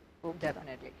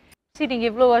definitely. சரி, நீங்கள்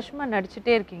இவ்வளோ வருஷமாக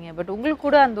நடிச்சுட்டே இருக்கீங்க, பட் உங்களுக்கு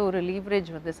கூட அந்த ஒரு லீவரேஜ்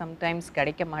வந்து சம்டைம்ஸ்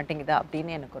கிடைக்க மாட்டேங்குதா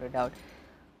அப்படின்னு எனக்கு ஒரு டவுட்.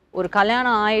 ஒரு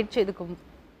கல்யாணம் ஆயிடுச்சு, இதுக்கு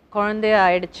குழந்தைய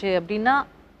ஆயிடுச்சு அப்படின்னா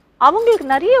அவங்களுக்கு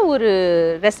நிறைய ஒரு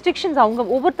ரெஸ்ட்ரிக்ஷன்ஸ் அவங்க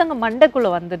ஒவ்வொருத்தங்க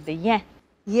மண்டைக்குள்ளே வந்துடுது. ஏன்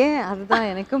அதுதான்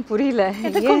எனக்கும் புரியல.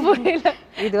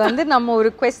 இது வந்து நம்ம ஒரு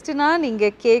கொஸ்டினா நீங்க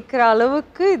கேட்குற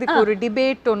அளவுக்கு இதுக்கு ஒரு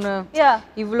டிபேட் ஒன்று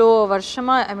இவ்வளோ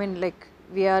வருஷமா, ஐ மீன் லைக்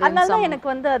வி ஆர். அதனால எனக்கு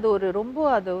வந்து அது ஒரு ரொம்ப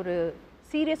அது ஒரு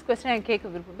சீரியஸ் கொஸ்டின் எனக்கு கேட்க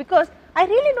விருப்பம். Because I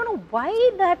really don't know why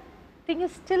that thing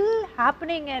is still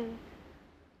happening and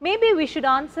maybe we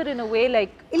should answer in a way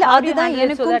like. இல்லை அதுதான்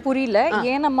எனக்கும் புரியல.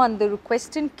 ஏன் நம்ம அந்த ஒரு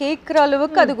கொஸ்டின் கேட்குற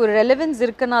அளவுக்கு அதுக்கு ஒரு ரெலவென்ஸ்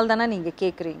இருக்கனால தானே நீங்கள்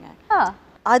கேட்குறீங்க.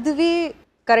 அதுவே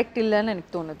கரெக்ட் இல்லைன்னு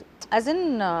எனக்கு தோணுது. as in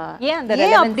ஏன் அந்த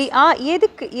அப்படி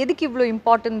எதுக்கு இவ்வளோ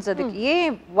இம்பார்ட்டன்ஸ் அதுக்கு?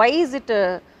 ஏன் why is it a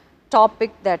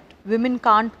topic that women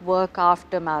can't work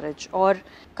after marriage? or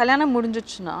கல்யாணம்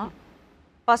முடிஞ்சிச்சுன்னா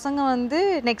பசங்க வந்து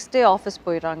நெக்ஸ்ட் டே ஆஃபீஸ்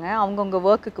போயிடுறாங்க, அவங்கவுங்க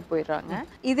ஒர்க்குக்கு போயிடுறாங்க.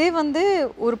 இதே வந்து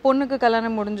ஒரு பொண்ணுக்கு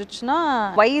கல்யாணம் முடிஞ்சிச்சுன்னா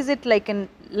why is it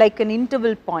like an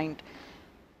interval point?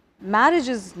 Marriage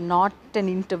is not an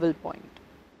interval point,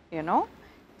 you know.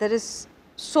 There is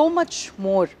so much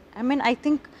more. I mean, I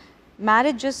think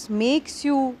marriage just makes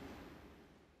you,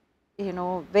 you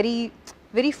know,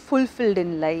 very fulfilled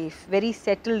in life, very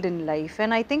settled in life.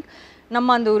 And I think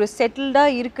நம்ம அந்த ஒரு செட்டில்டா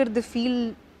இருக்கிறது feel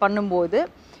பண்ணும்போது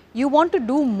you want to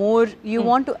do more, you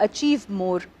want to achieve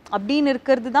more அப்படின்னு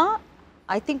இருக்கிறது தான்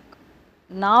I think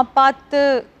நான் பார்த்த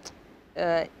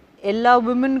எல்லா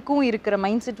விமனுக்கும் இருக்கிற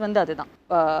மைண்ட் செட் வந்து அதுதான்.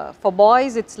 ஃபார்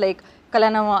பாய்ஸ் இட்ஸ் லைக்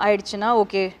கல்யாணம் ஆயிடுச்சுன்னா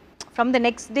okay, from the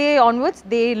next day onwards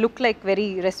they look like very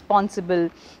responsible.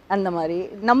 அந்த மாதிரி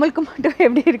நம்மளுக்கு மட்டும்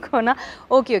எப்படி இருக்கும்னா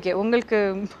ஓகே உங்களுக்கு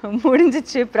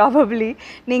முடிஞ்சிச்சு, ப்ராபப்ளி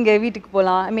நீங்கள் வீட்டுக்கு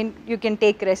போகலாம், ஐ mean you can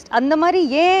take rest. அந்த மாதிரி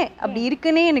ஏன் அப்படி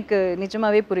இருக்குன்னே எனக்கு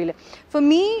நிஜமாகவே புரியல. For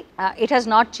me it has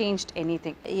not changed any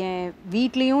thing. என்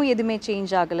வீட்லேயும் எதுவுமே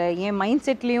சேஞ்ச் ஆகலை, என் மைண்ட்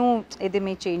செட்லேயும்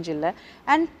எதுவுமே சேஞ்ச் இல்லை.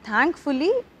 அண்ட்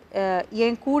தேங்க்ஃபுல்லி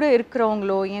என் கூட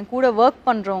இருக்கிறவங்களோ என் கூட ஒர்க்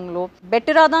பண்ணுறவங்களோ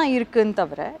பெட்டராக தான் இருக்குன்னு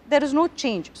தவிர there is no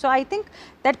change. So I think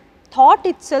that thought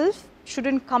it self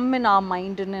shouldn't come in our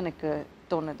mind ன்னு எனக்கு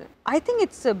தோணுது. I think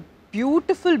it's a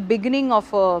beautiful beginning of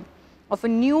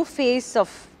a new phase of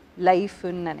life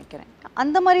ன்னு நினைக்கிறேன்.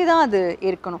 அந்த மாதிரி தான் அது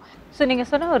இருக்கணும். ஸோ நீங்கள்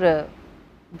சொன்ன ஒரு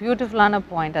பியூட்டிஃபுல்லான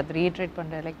பாயிண்ட் அது ரீட்ரேட்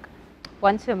பண்ணுறேன். Like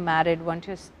once you're married,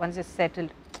 once you're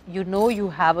settled, you know you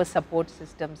have a support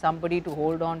system, somebody to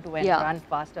hold on to and run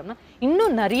fast.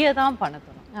 இன்னும் நிறைய தான்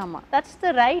பண்ணணும். ஆமாம், that's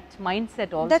the right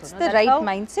mindset also. That's the right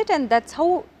mindset and that's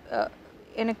how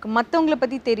எனக்கு மற்றவங்கள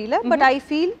பற்றி தெரியல, but I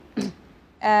feel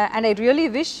and I really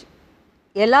wish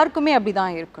எல்லாருக்குமே அப்படி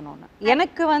தான் இருக்கணும்னு.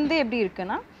 எனக்கு வந்து எப்படி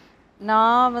இருக்குன்னா,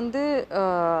 நான் வந்து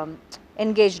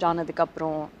என்கேஜ்ட்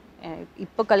ஆனதுக்கப்புறம்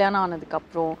இப்போ கல்யாணம்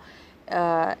ஆனதுக்கப்புறம்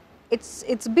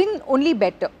இட்ஸ் பின் ஒன்லி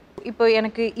பெட்டர். இப்போ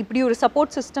எனக்கு இப்படி ஒரு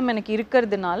சப்போர்ட் சிஸ்டம் எனக்கு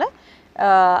இருக்கிறதுனால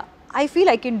I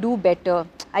feel I can do better,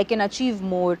 I can achieve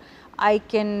more, I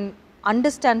can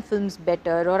understand films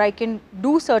better, R I can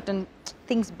do certain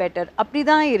things better. அப்படி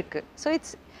தான் இருக்கு. So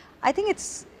I think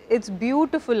it's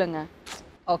பியூட்டிஃபுல்லுங்க.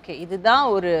 Okay, இதுதான்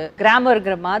ஒரு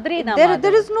கிராமர்ங்கிற மாதிரி.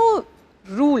 there is no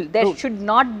rule, there should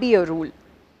not be a rule,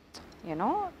 you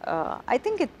know. I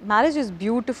think marriage is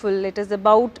beautiful. It is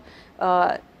about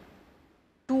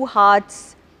two hearts,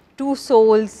 two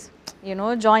souls, you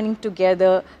know, joining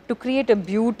together to create a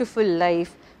beautiful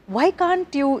life. Why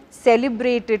can't you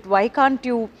celebrate it? Why can't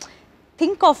you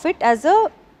think of it as a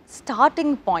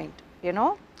starting point, you know,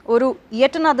 ஒரு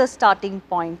yet another starting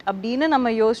point அப்படின்னு நம்ம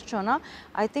யோசிச்சோன்னா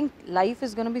I think life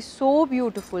is gonna be so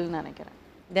பியூட்டிஃபுல்னு நினைக்கிறேன்.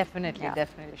 Definitely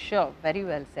sure, very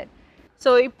well set.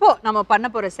 So இப்போ நம்ம பண்ண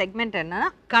போகிற segment என்னன்னா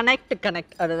connect,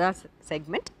 அதுதான்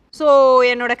செக்மெண்ட். ஸோ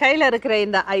என்னோட கையில் இருக்கிற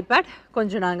இந்த ஐபேட்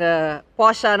கொஞ்சம் நாங்கள்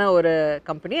பாஷான ஒரு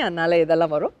கம்பெனி, அதனால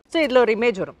இதெல்லாம் வரும். ஸோ இதில் ஒரு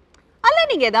இமேஜ் வரும், அதில்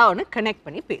நீங்கள் ஏதாவது ஒன்று கனெக்ட்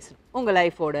பண்ணி பேசணும். உங்கள்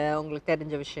லைஃபோட உங்களுக்கு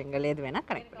தெரிஞ்ச விஷயங்கள் எது வேணால்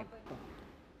கனெக்ட் பண்ணி பேசணும்.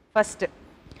 First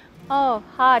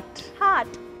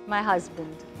heart, my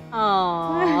husband.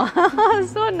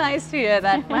 So nice to hear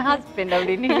that. My husband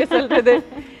அப்படின்னு நீங்க சொல்றது.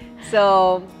 So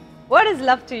what is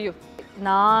love to you?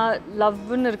 நான்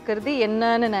லவ்னு இருக்கிறது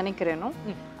என்னன்னு நினைக்கிறேனோ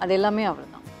அது எல்லாமே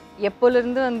அவர் தான்.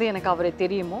 எப்போலேருந்து வந்து எனக்கு அவரை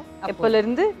தெரியுமோ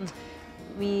எப்போலேருந்து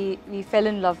we fell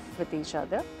in love with each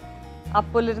other,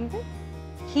 அப்போலேருந்து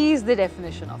he is the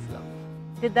definition of love.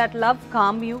 Did that love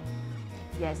calm you?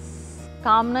 Yes.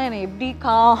 காம்னா என்னை எப்படி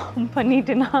காம்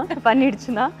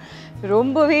பண்ணிடுச்சுன்னா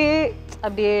ரொம்பவே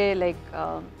அப்படியே like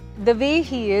the way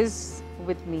he is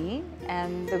with me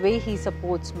and the way he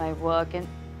supports my work and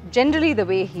generally the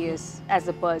way he is as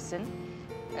a person,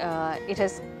 it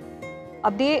has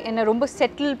அப்படியே என்னை ரொம்ப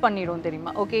settle பண்ணிடும்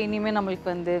தெரியுமா. Okay, இனிமேல் நம்மளுக்கு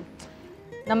வந்து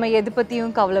நம்ம எது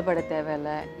பற்றியும் கவலைப்பட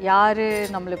தேவையில்லை, யார்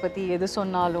நம்மளை பற்றி எது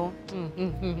சொன்னாலும்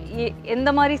எந்த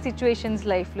மாதிரி சிச்சுவேஷன்ஸ்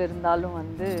லைஃப்பில் இருந்தாலும்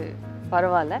வந்து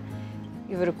பரவாயில்ல,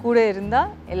 இவர் கூட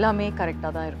இருந்தால் எல்லாமே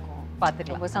கரெக்டாக தான் இருக்கும்,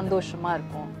 பார்த்துட்டு ரொம்ப சந்தோஷமாக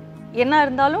இருக்கும், என்ன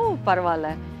இருந்தாலும் பரவாயில்ல,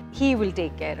 he will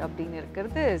take care அப்படின்னு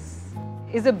இருக்கிறது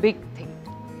is a big thing,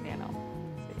 you know.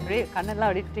 கண்ணெல்லாம்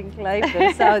அப்படி ட்விங்க்லாகி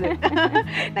பெருசாகுது.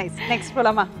 நைஸ், நெக்ஸ்ட்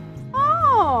போகலாமா?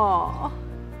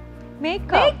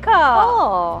 Makeup.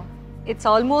 Oh, it's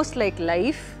almost like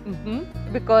life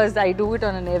because I do it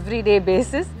on an everyday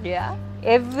basis. Yeah.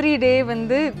 Every day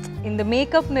வந்து இந்த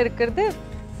மேக்கப்னு இருக்கிறது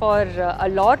for a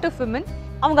lot of women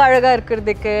அவங்க அழகாக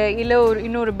இருக்கிறதுக்கு இல்லை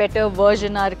இன்னொரு பெட்டர்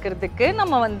வேர்ஷனாக இருக்கிறதுக்கு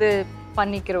நம்ம வந்து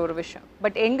பண்ணிக்கிற ஒரு விஷயம்.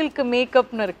 பட் எங்களுக்கு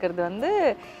மேக்கப்னு இருக்கிறது வந்து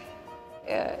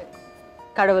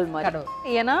கடவுள் மாதிரி.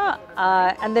 ஏன்னா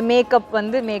அந்த மேக்கப்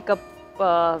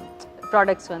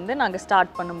ப்ராடக்ட்ஸ் வந்து நாங்கள்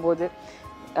ஸ்டார்ட் பண்ணும்போது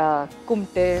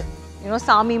கும்பிட்டு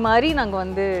சாமி மாதிரி நாங்கள்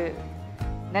வந்து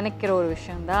நினைக்கிற ஒரு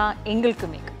விஷயம்தான் எங்களுக்கு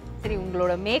மேக்கப். சரி,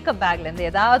 உங்களோட மேக்கப் பேக்லேருந்து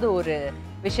ஏதாவது ஒரு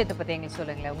விஷயத்தை பற்றி எங்களுக்கு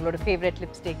சொல்லுங்களேன். உங்களோட ஃபேவரட்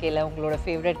லிப்ஸ்டிக், இல்லை உங்களோட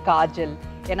ஃபேவரட் காஜல்,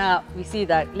 ஏன்னா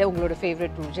விசிதா இல்லை உங்களோட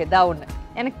ஃபேவரட் ரூஜ், ஏதாவது ஒன்று.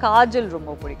 எனக்கு காஜல்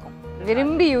ரொம்ப பிடிக்கும்.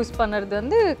 விரும்பி யூஸ் பண்ணுறது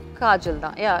வந்து காஜல்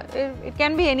தான். It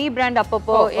can be any brand.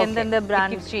 அப்பப்போ எந்தெந்த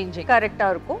பிராண்ட் சேஞ்சிங்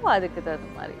கரெக்டாக இருக்கும் அதுக்கு தகுந்த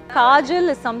மாதிரி. Kajal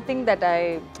is something that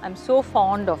I'm so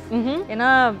fond of. ஏன்னா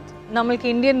நம்மளுக்கு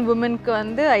இந்தியன் உமனுக்கு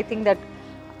வந்து ஐ திங்க் தட்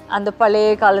அந்த பழைய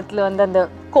காலத்தில் வந்து அந்த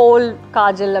கோல்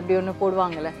காஜல் அப்படி ஒன்று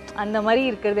போடுவாங்கள்ல, அந்த மாதிரி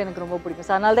இருக்கிறது எனக்கு ரொம்ப பிடிக்கும்.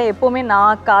 ஸோ அதனால தான் எப்போவுமே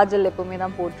நான் காஜல் எப்போவுமே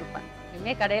தான் போட்டிருப்பேன்.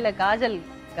 இனிமேல் கடையில் காஜல்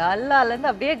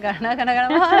கல்லாலேருந்து அப்படியே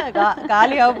கனகனகனமாக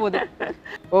காலியாக போகுது.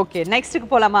 ஓகே, நெக்ஸ்ட்டுக்கு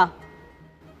போகலாமா?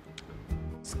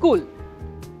 ஸ்கூல்.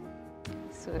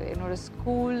 ஸோ என்னோட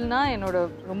ஸ்கூல்னால் என்னோட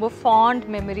ரொம்ப ஃபாண்ட்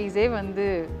மெமரிஸே வந்து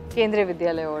கேந்திரிய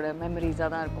வித்யாலயோட மெமரிஸாக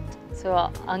தான் இருக்கும். ஸோ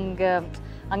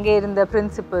அங்கே இருந்த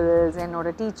பிரின்சிபல்ஸ், என்னோட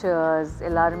டீச்சர்ஸ்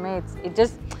எல்லாருமே இட்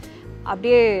ஜஸ்ட்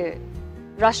அப்படியே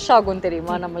ரஷ் ஆகும்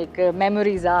தெரியுமா நம்மளுக்கு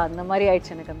மெமரிஸாக. அந்த மாதிரி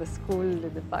ஆயிடுச்சு எனக்கு அந்த ஸ்கூல்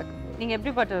இது பார்க்கும்போது. நீங்கள்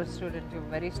எப்படிப்பட்ட ஒரு student?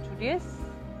 Very studious,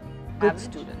 good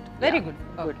student. Very good.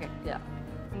 Okay, யா.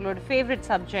 உங்களோட ஃபேவரட்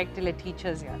சப்ஜெக்ட் இல்லை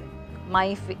டீச்சர்ஸ் யார்? My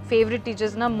favorite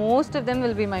teachers na most of them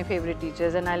will be my favorite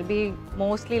teachers and I'll be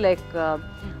mostly like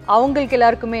avungalku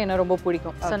ellarkume enna romba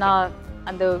pidikum. So na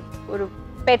and oru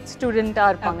pet student ah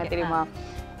irupanga theriyuma,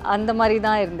 அந்த மாதிரி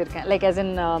தான் இருந்திருக்கேன். Like as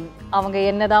in அவங்க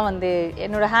என்ன தான் வந்து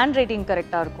என்னோட hand writing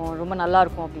கரெக்டாக இருக்கும், ரொம்ப நல்லா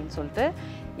இருக்கும் அப்படின்னு சொல்லிட்டு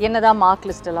என்ன தான் மார்க்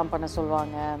லிஸ்ட் எல்லாம் பண்ண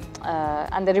சொல்லுவாங்க.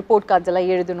 அந்த ரிப்போர்ட் கார்ட்ஸ்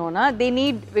எல்லாம் எழுதணும்னா they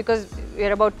need, because we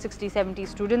are about 60-70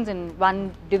 students in one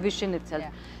division itself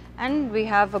and we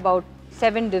have about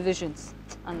 7 divisions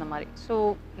அந்த மாதிரி. ஸோ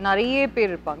நிறைய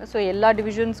பேர் இருப்பாங்க. ஸோ எல்லா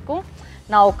டிவிஷன்ஸ்க்கும்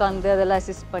நான் உட்காந்து அதெல்லாம்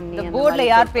அசிஸ்ட் பண்ணி அந்த போர்டில்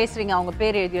யார் பேசுறீங்க அவங்க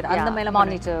பேர் எழுதிடு அந்த மேலே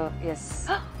மானிட்டர். எஸ்.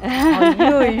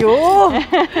 ஐயோ,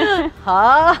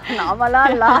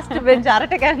 நாமெல்லாம் லாஸ்ட் பெஞ்ச்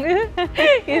அரட்டை கேங்கு,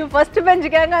 இது ஃபர்ஸ்ட் பெஞ்ச்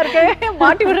கேங்காக இருக்கே,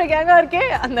 மாட்டி விடுற கேங்காக இருக்கே,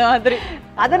 அந்த மாதிரி.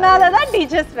 அதனால தான்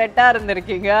டீச்சர்ஸ் வெட்டாக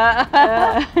இருந்திருக்கீங்க.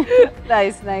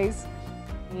 Nice nice.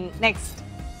 Next,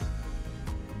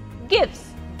 gifts.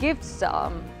 Gifts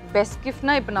best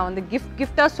கிஃப்ட்னா இப்போ நான் வந்து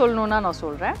கிஃப்டாக சொல்லணுன்னா நான்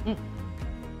சொல்கிறேன்.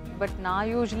 பட் நான்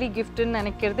யூஸ்வலி கிஃப்ட்னு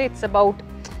நினைக்கிறது it's about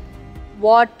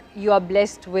what you are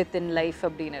blessed with in life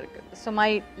அப்படின்னு இருக்குது. So my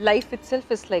life it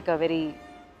self is like a very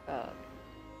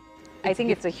I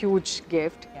think it's a huge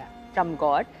gift from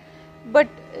God.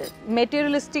 But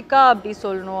மெட்டீரியலிஸ்டிக்காக அப்படி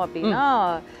சொல்லணும் அப்படின்னா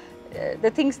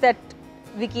the things that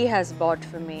Vicky has pot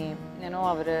for me. ஏன்னோ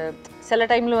அவர் சில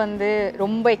டைமில் வந்து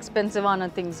ரொம்ப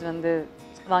எக்ஸ்பென்சிவான things வந்து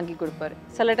வாங்கி கொடுப்பாரு.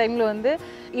 சில டைமில் வந்து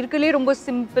இருக்கிறதுலே ரொம்ப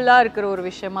சிம்பிளாக இருக்கிற ஒரு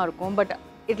விஷயமா இருக்கும், but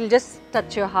it will just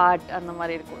touch your heart அந்த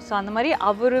மாதிரி இருக்கும். ஸோ அந்த மாதிரி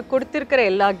அவர் கொடுத்துருக்கிற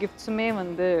எல்லா கிஃப்ட்ஸுமே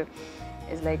வந்து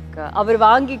இஸ் லைக் அவர்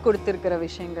வாங்கி கொடுத்துருக்கிற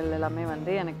விஷயங்கள் எல்லாமே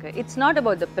வந்து எனக்கு it's not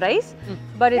about the price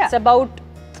but it's about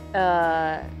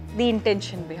the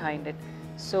intention behind it.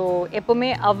 So எப்போவுமே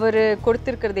அவர்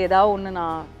கொடுத்துருக்கிறது ஏதாவது ஒன்று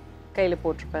நான் கையில்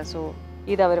போட்டிருப்பேன். ஸோ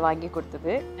இது அவர் வாங்கி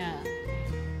கொடுத்தது,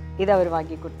 இது அவர்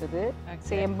வாங்கி கொடுத்தது.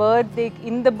 ஸோ என் பர்த்டேக்கு,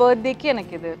 இந்த பர்த்டேக்கு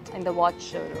எனக்கு இது இந்த வாட்ச்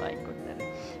அவர் வாங்கி கொடுத்தது.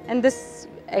 And this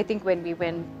I think when we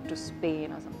went to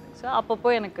Spain or something. So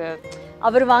அப்பப்போ எனக்கு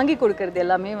அவர் வாங்கி கொடுக்கறது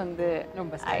எல்லாமே வந்து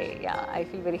ரொம்ப I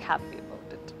feel very happy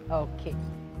about it. Okay,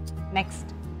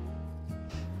 next.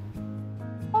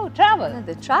 O, travel.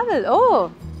 அது ட்ராவல். ஓ,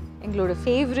 எங்களோட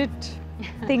favourite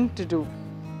thing to two.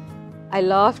 I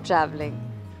love travelling.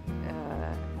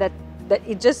 That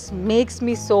it just makes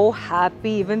me so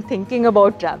happy even thinking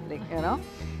about traveling, you know.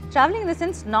 Traveling in the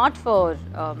sense not for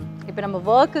இப்போ நம்ம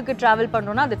ஒர்க்குக்கு travel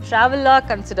பண்ணுறோன்னா அது ட்ராவலாக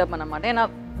consider பண்ண மாட்டேன். ஏன்னா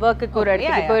ஒர்க்குக்கு ஒரு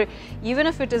இடத்துக்கு இப்போ even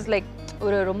if it is like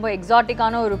ஒரு ரொம்ப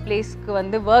எக்ஸாட்டிக்கான ஒரு பிளேஸ்க்கு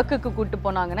வந்து ஒர்க்குக்கு கூப்பிட்டு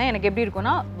போனாங்கன்னா எனக்கு எப்படி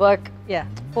இருக்கும்னா ஒர்க்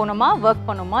போனோமா, ஒர்க்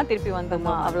பண்ணோமா, திருப்பி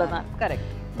வந்தோமா, அவ்வளோதான்.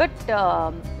 Correct. But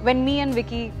when me and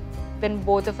Vicky, when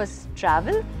both of us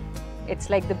travel, it's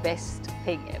like the best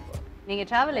thing ever. நீங்கள்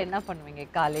ட்ராவல் என்ன பண்ணுவீங்க?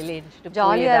 காலையில் எழுந்துட்டு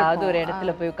ஜாலியாக ஏதாவது ஒரு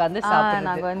இடத்துல போய் உட்காந்து சாப்பிடுறது?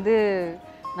 நாங்கள் வந்து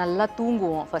நல்லா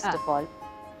தூங்குவோம் ஃபர்ஸ்ட் ஆஃப் ஆல்.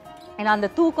 ஏன்னா அந்த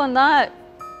தூக்கம் தான்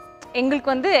எங்களுக்கு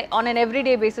வந்து ஆன் அன்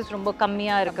எவ்ரிடே பேசிஸ் ரொம்ப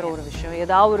கம்மியாக இருக்கிற ஒரு விஷயம்.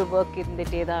 ஏதாவது ஒரு ஒர்க்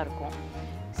இருந்துகிட்டே தான் இருக்கும்.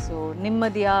 ஸோ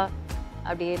நிம்மதியாக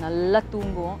அப்படியே நல்லா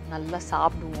தூங்குவோம், நல்லா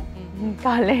சாப்பிடுவோம்.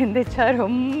 காலையில் எழுந்திரிச்சா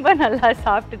ரொம்ப நல்லா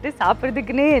சாப்பிட்டுட்டு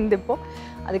சாப்பிட்றதுக்குன்னே எழுந்திருப்போம்.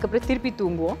 அதுக்கப்புறம் திருப்பி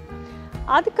தூங்குவோம்.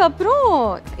 அதுக்கப்புறம்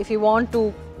if you want to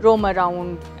roam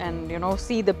around and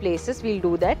see the places, we'll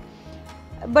do that.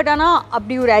 But ஆனால்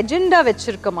அப்படி ஒரு அஜெண்டா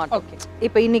வச்சிருக்க மாட்டோம்.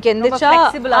 இப்போ இன்னைக்கு எந்திரிச்சா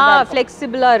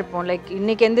ஃப்ளெக்சிபிளாக இருப்போம். லைக்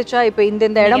இன்னைக்கு எந்திரிச்சா இப்போ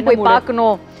இந்த இடம் போய்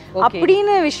பார்க்கணும்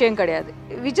அப்படின்னு விஷயம் கிடையாது.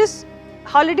 We just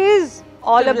holidays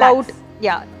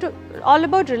all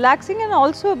about relaxing and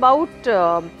also about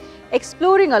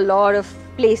exploring a lot of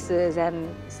places and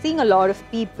seeing a lot of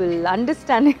people,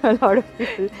 understanding a lot of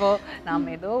people. இப்போ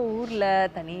நாம ஏதோ ஊர்ல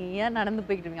தனியா நடந்து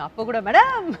போய்கிட்டு இருக்கோம், அப்போ கூட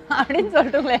மேடம் அப்படின்னு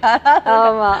சொல்லிட்டுங்களே.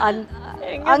 ஆமா,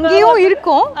 அங்கேயும்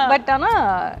இருக்கும்.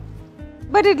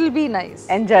 but it will be nice.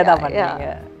 Enjoy தான்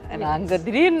பண்ணுவீங்க. அங்க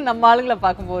திடீர்னு நம்ம ஆளுங்களை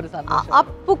பார்க்கும்போது ஒரு சந்தோஷம்.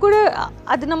 அப்போ கூட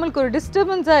அது நம்மளுக்கு ஒரு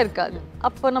டிஸ்டர்பன்ஸா இருக்காது.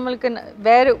 அப்போ நம்மளுக்கு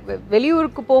வேற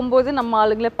வெளியூருக்கு போகும்போது நம்ம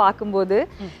ஆளுங்களை பார்க்கும்போது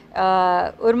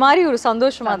ஒரு மாதிரி ஒரு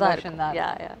சந்தோஷமா தான்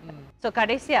இருக்கும். ஸோ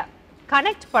கடைசியா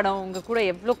கனெக்ட் படம் உங்க கூட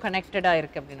எவ்வளோ கனெக்டடா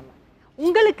இருக்கு அப்படின்னு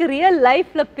உங்களுக்கு ரியல்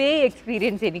லைஃப்ல பேய்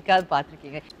எக்ஸ்பீரியன்ஸ் என்னைக்காவது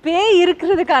பார்த்துருக்கீங்க? பேய்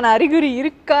இருக்கிறதுக்கான அறிகுறி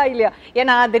இருக்கா இல்லையா?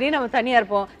 ஏன்னா திடீர்னு நம்ம தனியா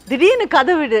இருப்போம், திடீர்னு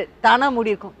கதவு தானா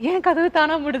மூடி இருக்கும், ஏன் கதவு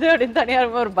தானா மூடுது அப்படின்னு தனியா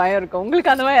இருப்போம், ஒரு பயம் இருக்கும்.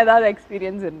 உங்களுக்கு அந்த மாதிரி ஏதாவது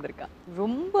எக்ஸ்பீரியன்ஸ் இருந்திருக்கா?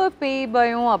 ரொம்ப பேய்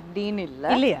பயம் அப்படின்னு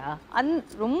இல்லை இல்லையா?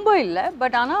 ரொம்ப இல்லை.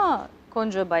 பட் ஆனால்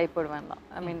கொஞ்சம் பயப்படுவேன் தான்.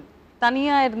 ஐ மீன்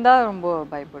தனியாக இருந்தால் ரொம்ப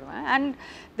பயப்படுவேன். And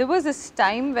there was this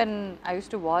time when I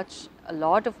used to watch a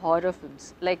lot of horror films.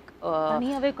 Like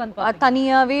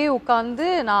தனியாவே உட்காந்து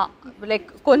நான் லைக்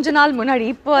கொஞ்ச நாள் முன்னாடி,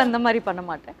 இப்போ அந்த மாதிரி பண்ண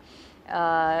மாட்டேன்,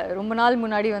 ரொம்ப நாள்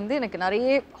முன்னாடி வந்து எனக்கு நிறைய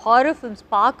ஹாரர் ஃபிலிம்ஸ்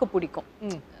பார்க்க பிடிக்கும்.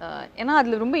 ஏன்னா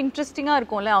அதில் ரொம்ப இன்ட்ரெஸ்டிங்காக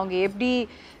இருக்கும்ல, அவங்க எப்படி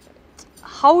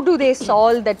how do they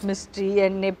solve that mystery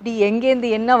and எப்படி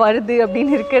எங்கேருந்து என்ன வருது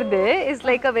அப்படின்னு இருக்கிறது இஸ்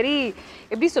லைக் அ வெரி,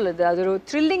 எப்படி சொல்லுது, அது ஒரு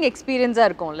த்ரில்லிங் எக்ஸ்பீரியன்ஸாக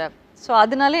இருக்கும்ல. ஸோ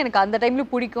அதனால எனக்கு அந்த டைமில்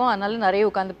பிடிக்கும். அதனால நிறைய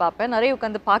உட்காந்து பார்ப்பேன். நிறைய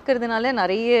உட்காந்து பார்க்கறதுனால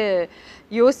நிறைய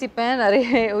யோசிப்பேன். நிறைய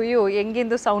ஐயோ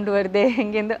எங்கேருந்து சவுண்டு வருது,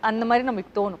 எங்கேருந்து அந்த மாதிரி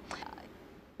நமக்கு தோணும்.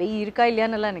 பேய் இருக்கா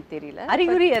இல்லையான்னு எனக்கு தெரியல.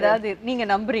 அறிகுறி ஏதாவது நீங்க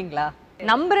நம்புறீங்களா?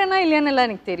 நம்புறேன்னா இல்லையான்னு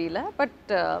எனக்கு தெரியல. பட்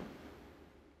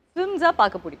ஃபிலிம்ஸாக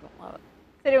பார்க்க பிடிக்கும்.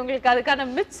 சரி, உங்களுக்கு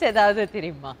அதுக்கான மித்ஸ் ஏதாவது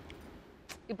தெரியுமா?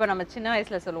 இப்போ நம்ம சின்ன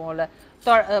வயசுல சொல்லுவோம்ல,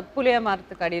 புளிய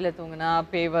மரத்துக்கு அடியில் தூங்கினா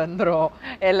பேய் வந்துடும்,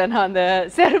 இல்லைன்னா அந்த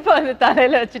செருப்பை வந்து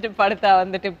தலையில வச்சுட்டு படுத்தா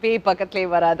வந்துட்டு பேய் பக்கத்துலேயே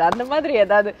வராது, அந்த மாதிரி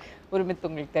ஏதாவது ஒரு மித்து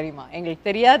உங்களுக்கு தெரியுமா? எங்களுக்கு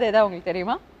தெரியாது, ஏதாவது உங்களுக்கு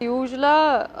தெரியுமா?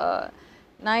 யூஸ்வலாக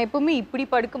நான் எப்பவுமே இப்படி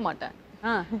படுக்க மாட்டேன்.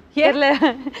 ஏர்ல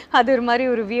அது ஒரு மாதிரி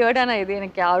ஒரு வியர்டான இது.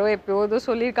 எனக்கு யாரோ எப்போதோ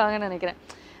சொல்லியிருக்காங்கன்னு நினைக்கிறேன்.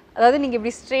 அதாவது நீங்கள்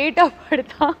இப்படி ஸ்ட்ரெயிட்டாக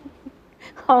படுத்தா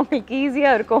அவங்களுக்கு ஈஸியா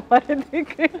இருக்கும்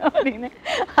வரதுக்கு அப்படின்னு.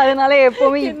 அதனால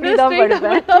எப்பவுமே இப்படிதான்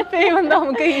படுப்பேன். பேய் வந்து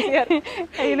அவங்க ஈஸியா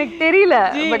எனக்கு தெரியல.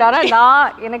 பட் ஆனா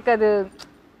நான் எனக்கு அது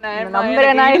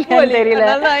நம்புறேனா இல்லையான்னு தெரியல.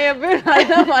 நான்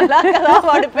எப்பயும்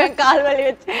படுப்பேன் கால் வலி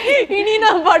வச்சு. இனி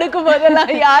நான் படுக்கும்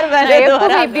போதெல்லாம் யார் வேலை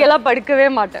இப்படி எல்லாம் படுக்கவே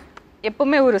மாட்டேன்.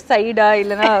 எப்பவுமே ஒரு சைடா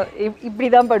இல்லைன்னா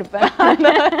இப்படிதான் படுப்பேன்.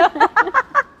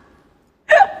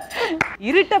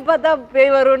 இருட்ட பார்த்தா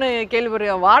பேய் வரும்னு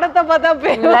கேள்விப்படுறேன். வானத்தை பார்த்தா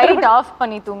பேய். லைட் ஆஃப்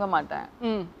பண்ணி தூங்க மாட்டேன்.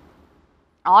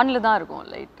 ஆன்ல தான் இருக்கும்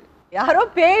லைட். யாரோ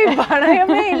பேய்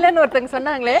பயமே இல்லைன்னு ஒருத்தங்க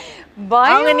சொன்னாங்களே,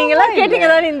 அவங்க நீங்க எல்லாம் கேட்டீங்க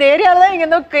தான், இந்த ஏரியால தான் இங்க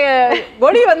ஏதோ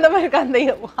கொடி வந்த மாதிரி இருக்கு. அந்த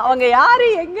அவங்க யாரு,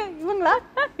 எங்க, இவங்களா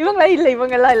இல்ல,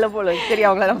 இவங்க எல்லாம் இல்ல போல. சரி,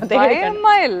 அவங்கள நம்ம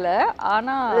பயமா இல்ல,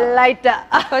 ஆனா லைட்டா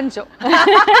கொஞ்சம்.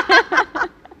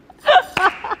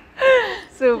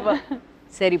 சூப்பர்.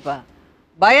 சரிப்பா,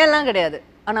 பயம்லாம் கிடையாது,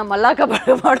 ஆனா மல்லாக்க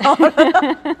பட மாட்டோம்.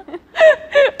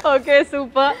 Okay,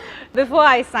 super. Before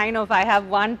I sign of, I have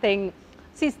one thing.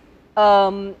 C,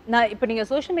 நான் இப்போ நீங்கள்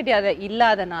சோஷியல் மீடியாவில்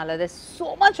இல்லாதனால there's so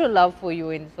much of love for you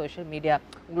in social media.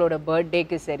 உங்களோட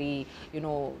பர்த்டேக்கு சரி,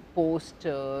 you know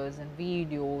posters and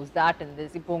videos that and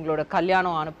this. இப்போ உங்களோட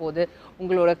கல்யாணம் ஆனபோது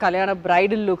உங்களோட கல்யாண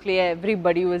bridal லுக்லேயே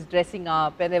everybody was dressing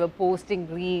up and they were posting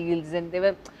reels and they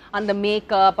were அந்த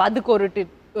மேக்கப், அதுக்கு ஒரு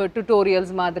tutorials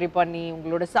மாதிரி பண்ணி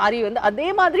உங்களோட சாரி வந்து அதே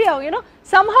மாதிரி அவங்க you know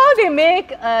somehow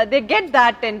they get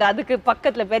that and அதுக்கு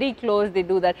பக்கத்துல very close they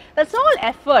do that. That's all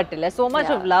effort, இல்ல, so much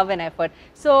of love and effort.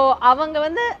 So அவங்க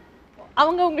வந்து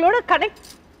அவங்க உங்களோட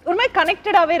ஒரு மாதிரி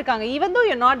கனெக்டடாகவே இருக்காங்க. Even though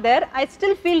you're not there, I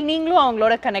still feel நீங்களும்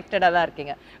அவங்களோட கனெக்டடாக தான்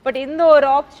இருக்கீங்க. பட் இந்த ஒரு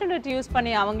ஆப்பர்ச்சுனிட்டி யூஸ்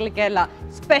பண்ணி அவங்களுக்கு எல்லாம்,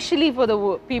 specially for the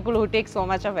people who take so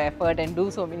much of effort and do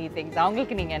so many things,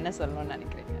 அவங்களுக்கு நீங்க என்ன சொல்லணும்னு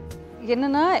நினைக்கிறீங்க?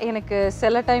 என்னன்னா, எனக்கு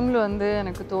சில டைமில் வந்து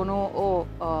எனக்கு தோணும், ஓ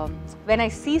when I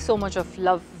see so much of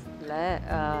love,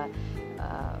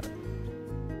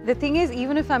 the thing is,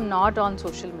 even if I'm not on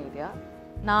social media,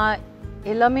 நான்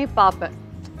எல்லாமே பார்ப்பேன்.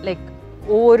 லைக்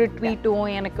ஒவ்வொரு ட்வீட்டும்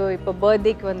எனக்கு இப்போ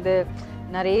பர்த்டேக்கு வந்து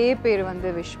நிறைய பேர் வந்து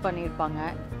விஷ் பண்ணியிருப்பாங்க.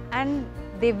 And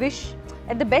they wish,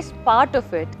 and the best part of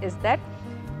it is that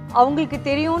அவங்களுக்கு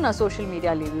தெரியும் நான் சோஷியல்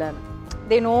மீடியாவில் இல்லைன்னு.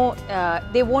 they know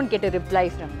they won't get a reply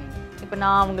from me. இப்போ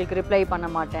நான் அவங்களுக்கு ரிப்ளை பண்ண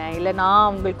மாட்டேன், இல்லை நான்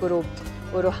அவங்களுக்கு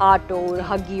ஒரு ஹார்ட்டோ ஒரு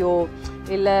ஹக்கியோ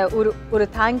இல்லை ஒரு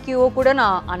தேங்க்யூவோ கூட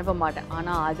நான் அனுப்ப மாட்டேன்.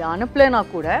 ஆனால் அது அனுப்பலைன்னா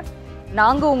கூட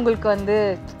நாங்க உங்களுக்கு வந்து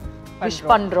விஷ்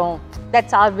பண்றோம்,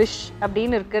 தட்ஸ் ஆர் விஷ்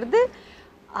அப்படின்னு இருக்கிறது,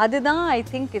 அதுதான் I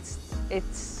think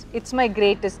it's my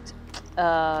greatest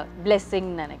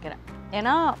blessing நினைக்கிறேன்.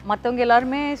 ஏன்னா மற்றவங்க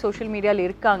எல்லாருமே சோஷியல் மீடியாவில்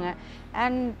இருக்காங்க,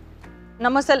 அண்ட்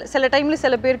நம்ம சில டைமில்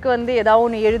சில பேருக்கு வந்து ஏதாவது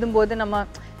ஒன்று எழுதும்போது நம்ம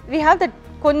வி ஹாவ் தட்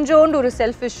கொஞ்சோண்டு ஒரு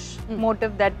selfish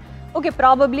motive that okay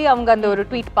probably அவங்க அந்த ஒரு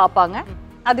ட்வீட் பார்ப்பாங்க,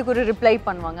 அதுக்கு ஒரு ரிப்ளை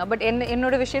பண்ணுவாங்க. பட்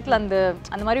என்னோட விஷயத்தில்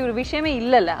அந்த மாதிரி ஒரு விஷயமே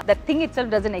இல்லைல்ல, that thing it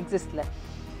self doesn't எக்ஸிஸ்ட்ல.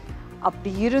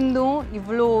 அப்படி இருந்தும்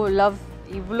இவ்வளோ லவ்,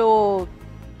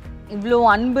 இவ்வளோ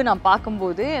அன்பு நான்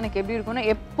பார்க்கும்போது எனக்கு எப்படி இருக்கும்னா,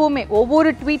 எப்போவுமே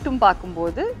ஒவ்வொரு ட்வீட்டும்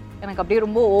பார்க்கும்போது எனக்கு அப்படியே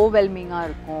ரொம்ப ஓவர்வெல்மிங்காக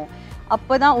இருக்கும்.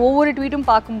 அப்போ தான் ஒவ்வொரு ட்வீட்டும்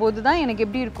பார்க்கும்போது தான் எனக்கு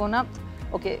எப்படி இருக்கும்னா,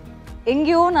 ஓகே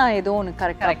எங்கேயோ நான் ஏதோ ஒன்று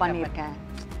கரெக்டாக பண்ணியிருக்கேன்,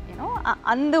 யூனோ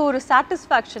அந்த ஒரு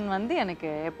சாட்டிஸ்ஃபேக்ஷன் வந்து எனக்கு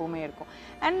எப்போவுமே இருக்கும்.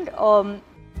 And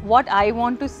what I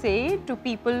want to say to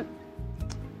people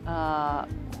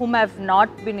whom have not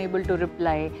been able to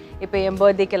reply, இப்போ என்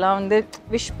பர்த்டேக்கெல்லாம் வந்து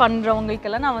விஷ்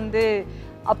பண்ணுறவங்களுக்கெல்லாம் நான் வந்து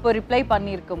அப்போ ரிப்ளை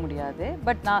பண்ணியிருக்க முடியாது.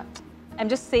 பட் நான்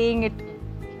I'm just saying it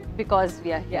because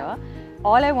we are here.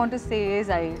 All I want to say is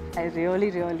I really,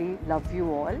 really love you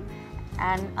all,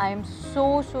 and I am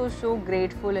so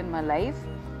grateful in my life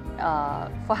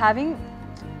for having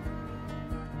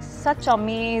such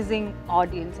amazing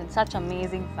audience and such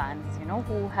amazing fans, you know,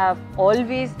 who have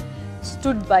always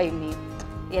stood by me.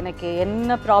 எனக்கு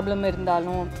என்ன problem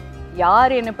இருந்தாலும்,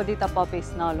 யார் என்னை பற்றி தப்பாக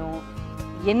பேசினாலும்,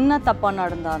 என்ன தப்பாக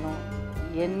நடந்தாலும்,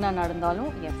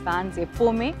 என் ஃபேன்ஸ்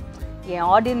எப்போவுமே, என்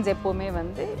ஆடியன்ஸ் எப்போவுமே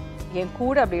வந்து என்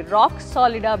கூட அப்படி ராக்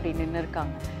சாலிடாக அப்படி நின்று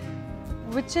இருக்காங்க,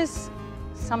 which is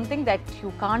something that you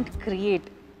can't create,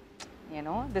 you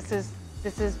know.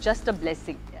 This is just a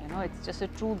blessing, you know, it's just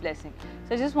a true blessing. So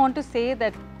I just want to say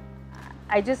that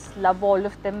I just love all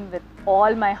of them with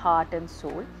all my heart and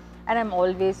soul, and I'm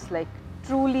always like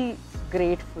truly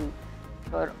grateful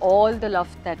for all the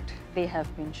love that they have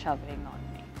been showering on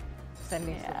me.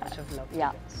 Sending so much of love.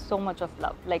 Yeah, so much of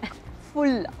love, like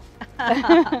full love.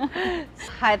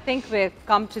 I think we've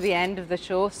come to the end of the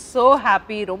show. So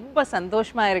happy, ரொம்ப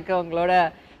சந்தோஷமா இருக்கு உங்களோட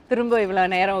திரும்ப இவ்வளோ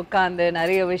நேரம் உட்காந்து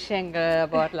நிறைய விஷயங்கள்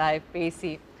about life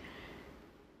பேசி.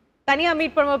 தனியாக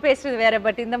மீட் பண்ணும்போது பேசுறது வேற,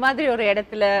 பட் இந்த மாதிரி ஒரு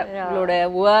இடத்துல உங்களோட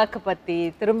ஒர்க் பற்றி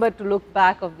திரும்ப to look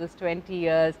back of this 20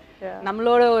 years,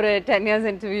 நம்மளோட ஒரு 10 years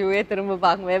இன்டர்வியூவே திரும்ப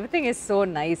பார்க்கும்போது everything is so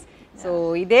nice. So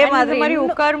இதே மாதிரி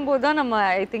உட்காரும்போது தான் நம்ம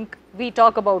I think we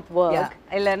talk about work,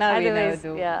 இல்லைன்னா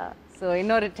ஸோ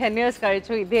இன்னொரு 10 years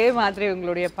கழிச்சும் இதே மாதிரி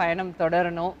உங்களுடைய பயணம்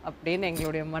தொடரணும் அப்படின்னு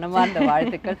எங்களுடைய மனமார்ந்த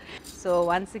வாழ்த்துக்கள். So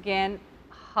once again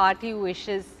hearty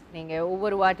wishes. நீங்கள்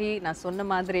ஒவ்வொரு வாட்டி நான் சொன்ன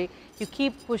மாதிரி you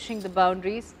keep pushing the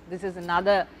boundaries. This is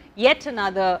yet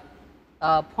another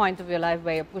point of your life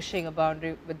where you're pushing a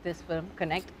boundary with this film,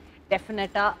 Connect.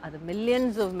 டெஃபினட்டாக அது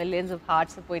millions of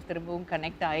hearts போய் திரும்பவும்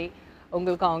கனெக்ட் ஆகி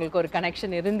அவங்களுக்கு ஒரு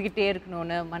கனெக்ஷன் இருந்துக்கிட்டே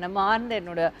இருக்கணும்னு மனமார்ந்த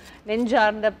என்னோட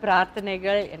நெஞ்சார்ந்த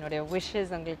பிரார்த்தனைகள், என்னுடைய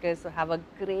விஷஸ் உங்களுக்கு. So have a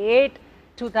great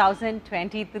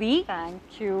 2023. Thank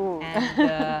you. And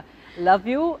love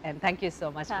you and thank you so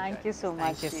much. Thank you so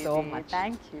much. Thank you so much.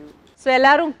 Thank you. So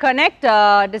எல்லாரும் கனெக்ட்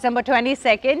December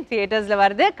 22nd தியேட்டர்ஸில்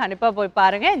வருது. கண்டிப்பாக போய்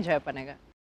பாருங்கள், என்ஜாய் பண்ணுங்கள்.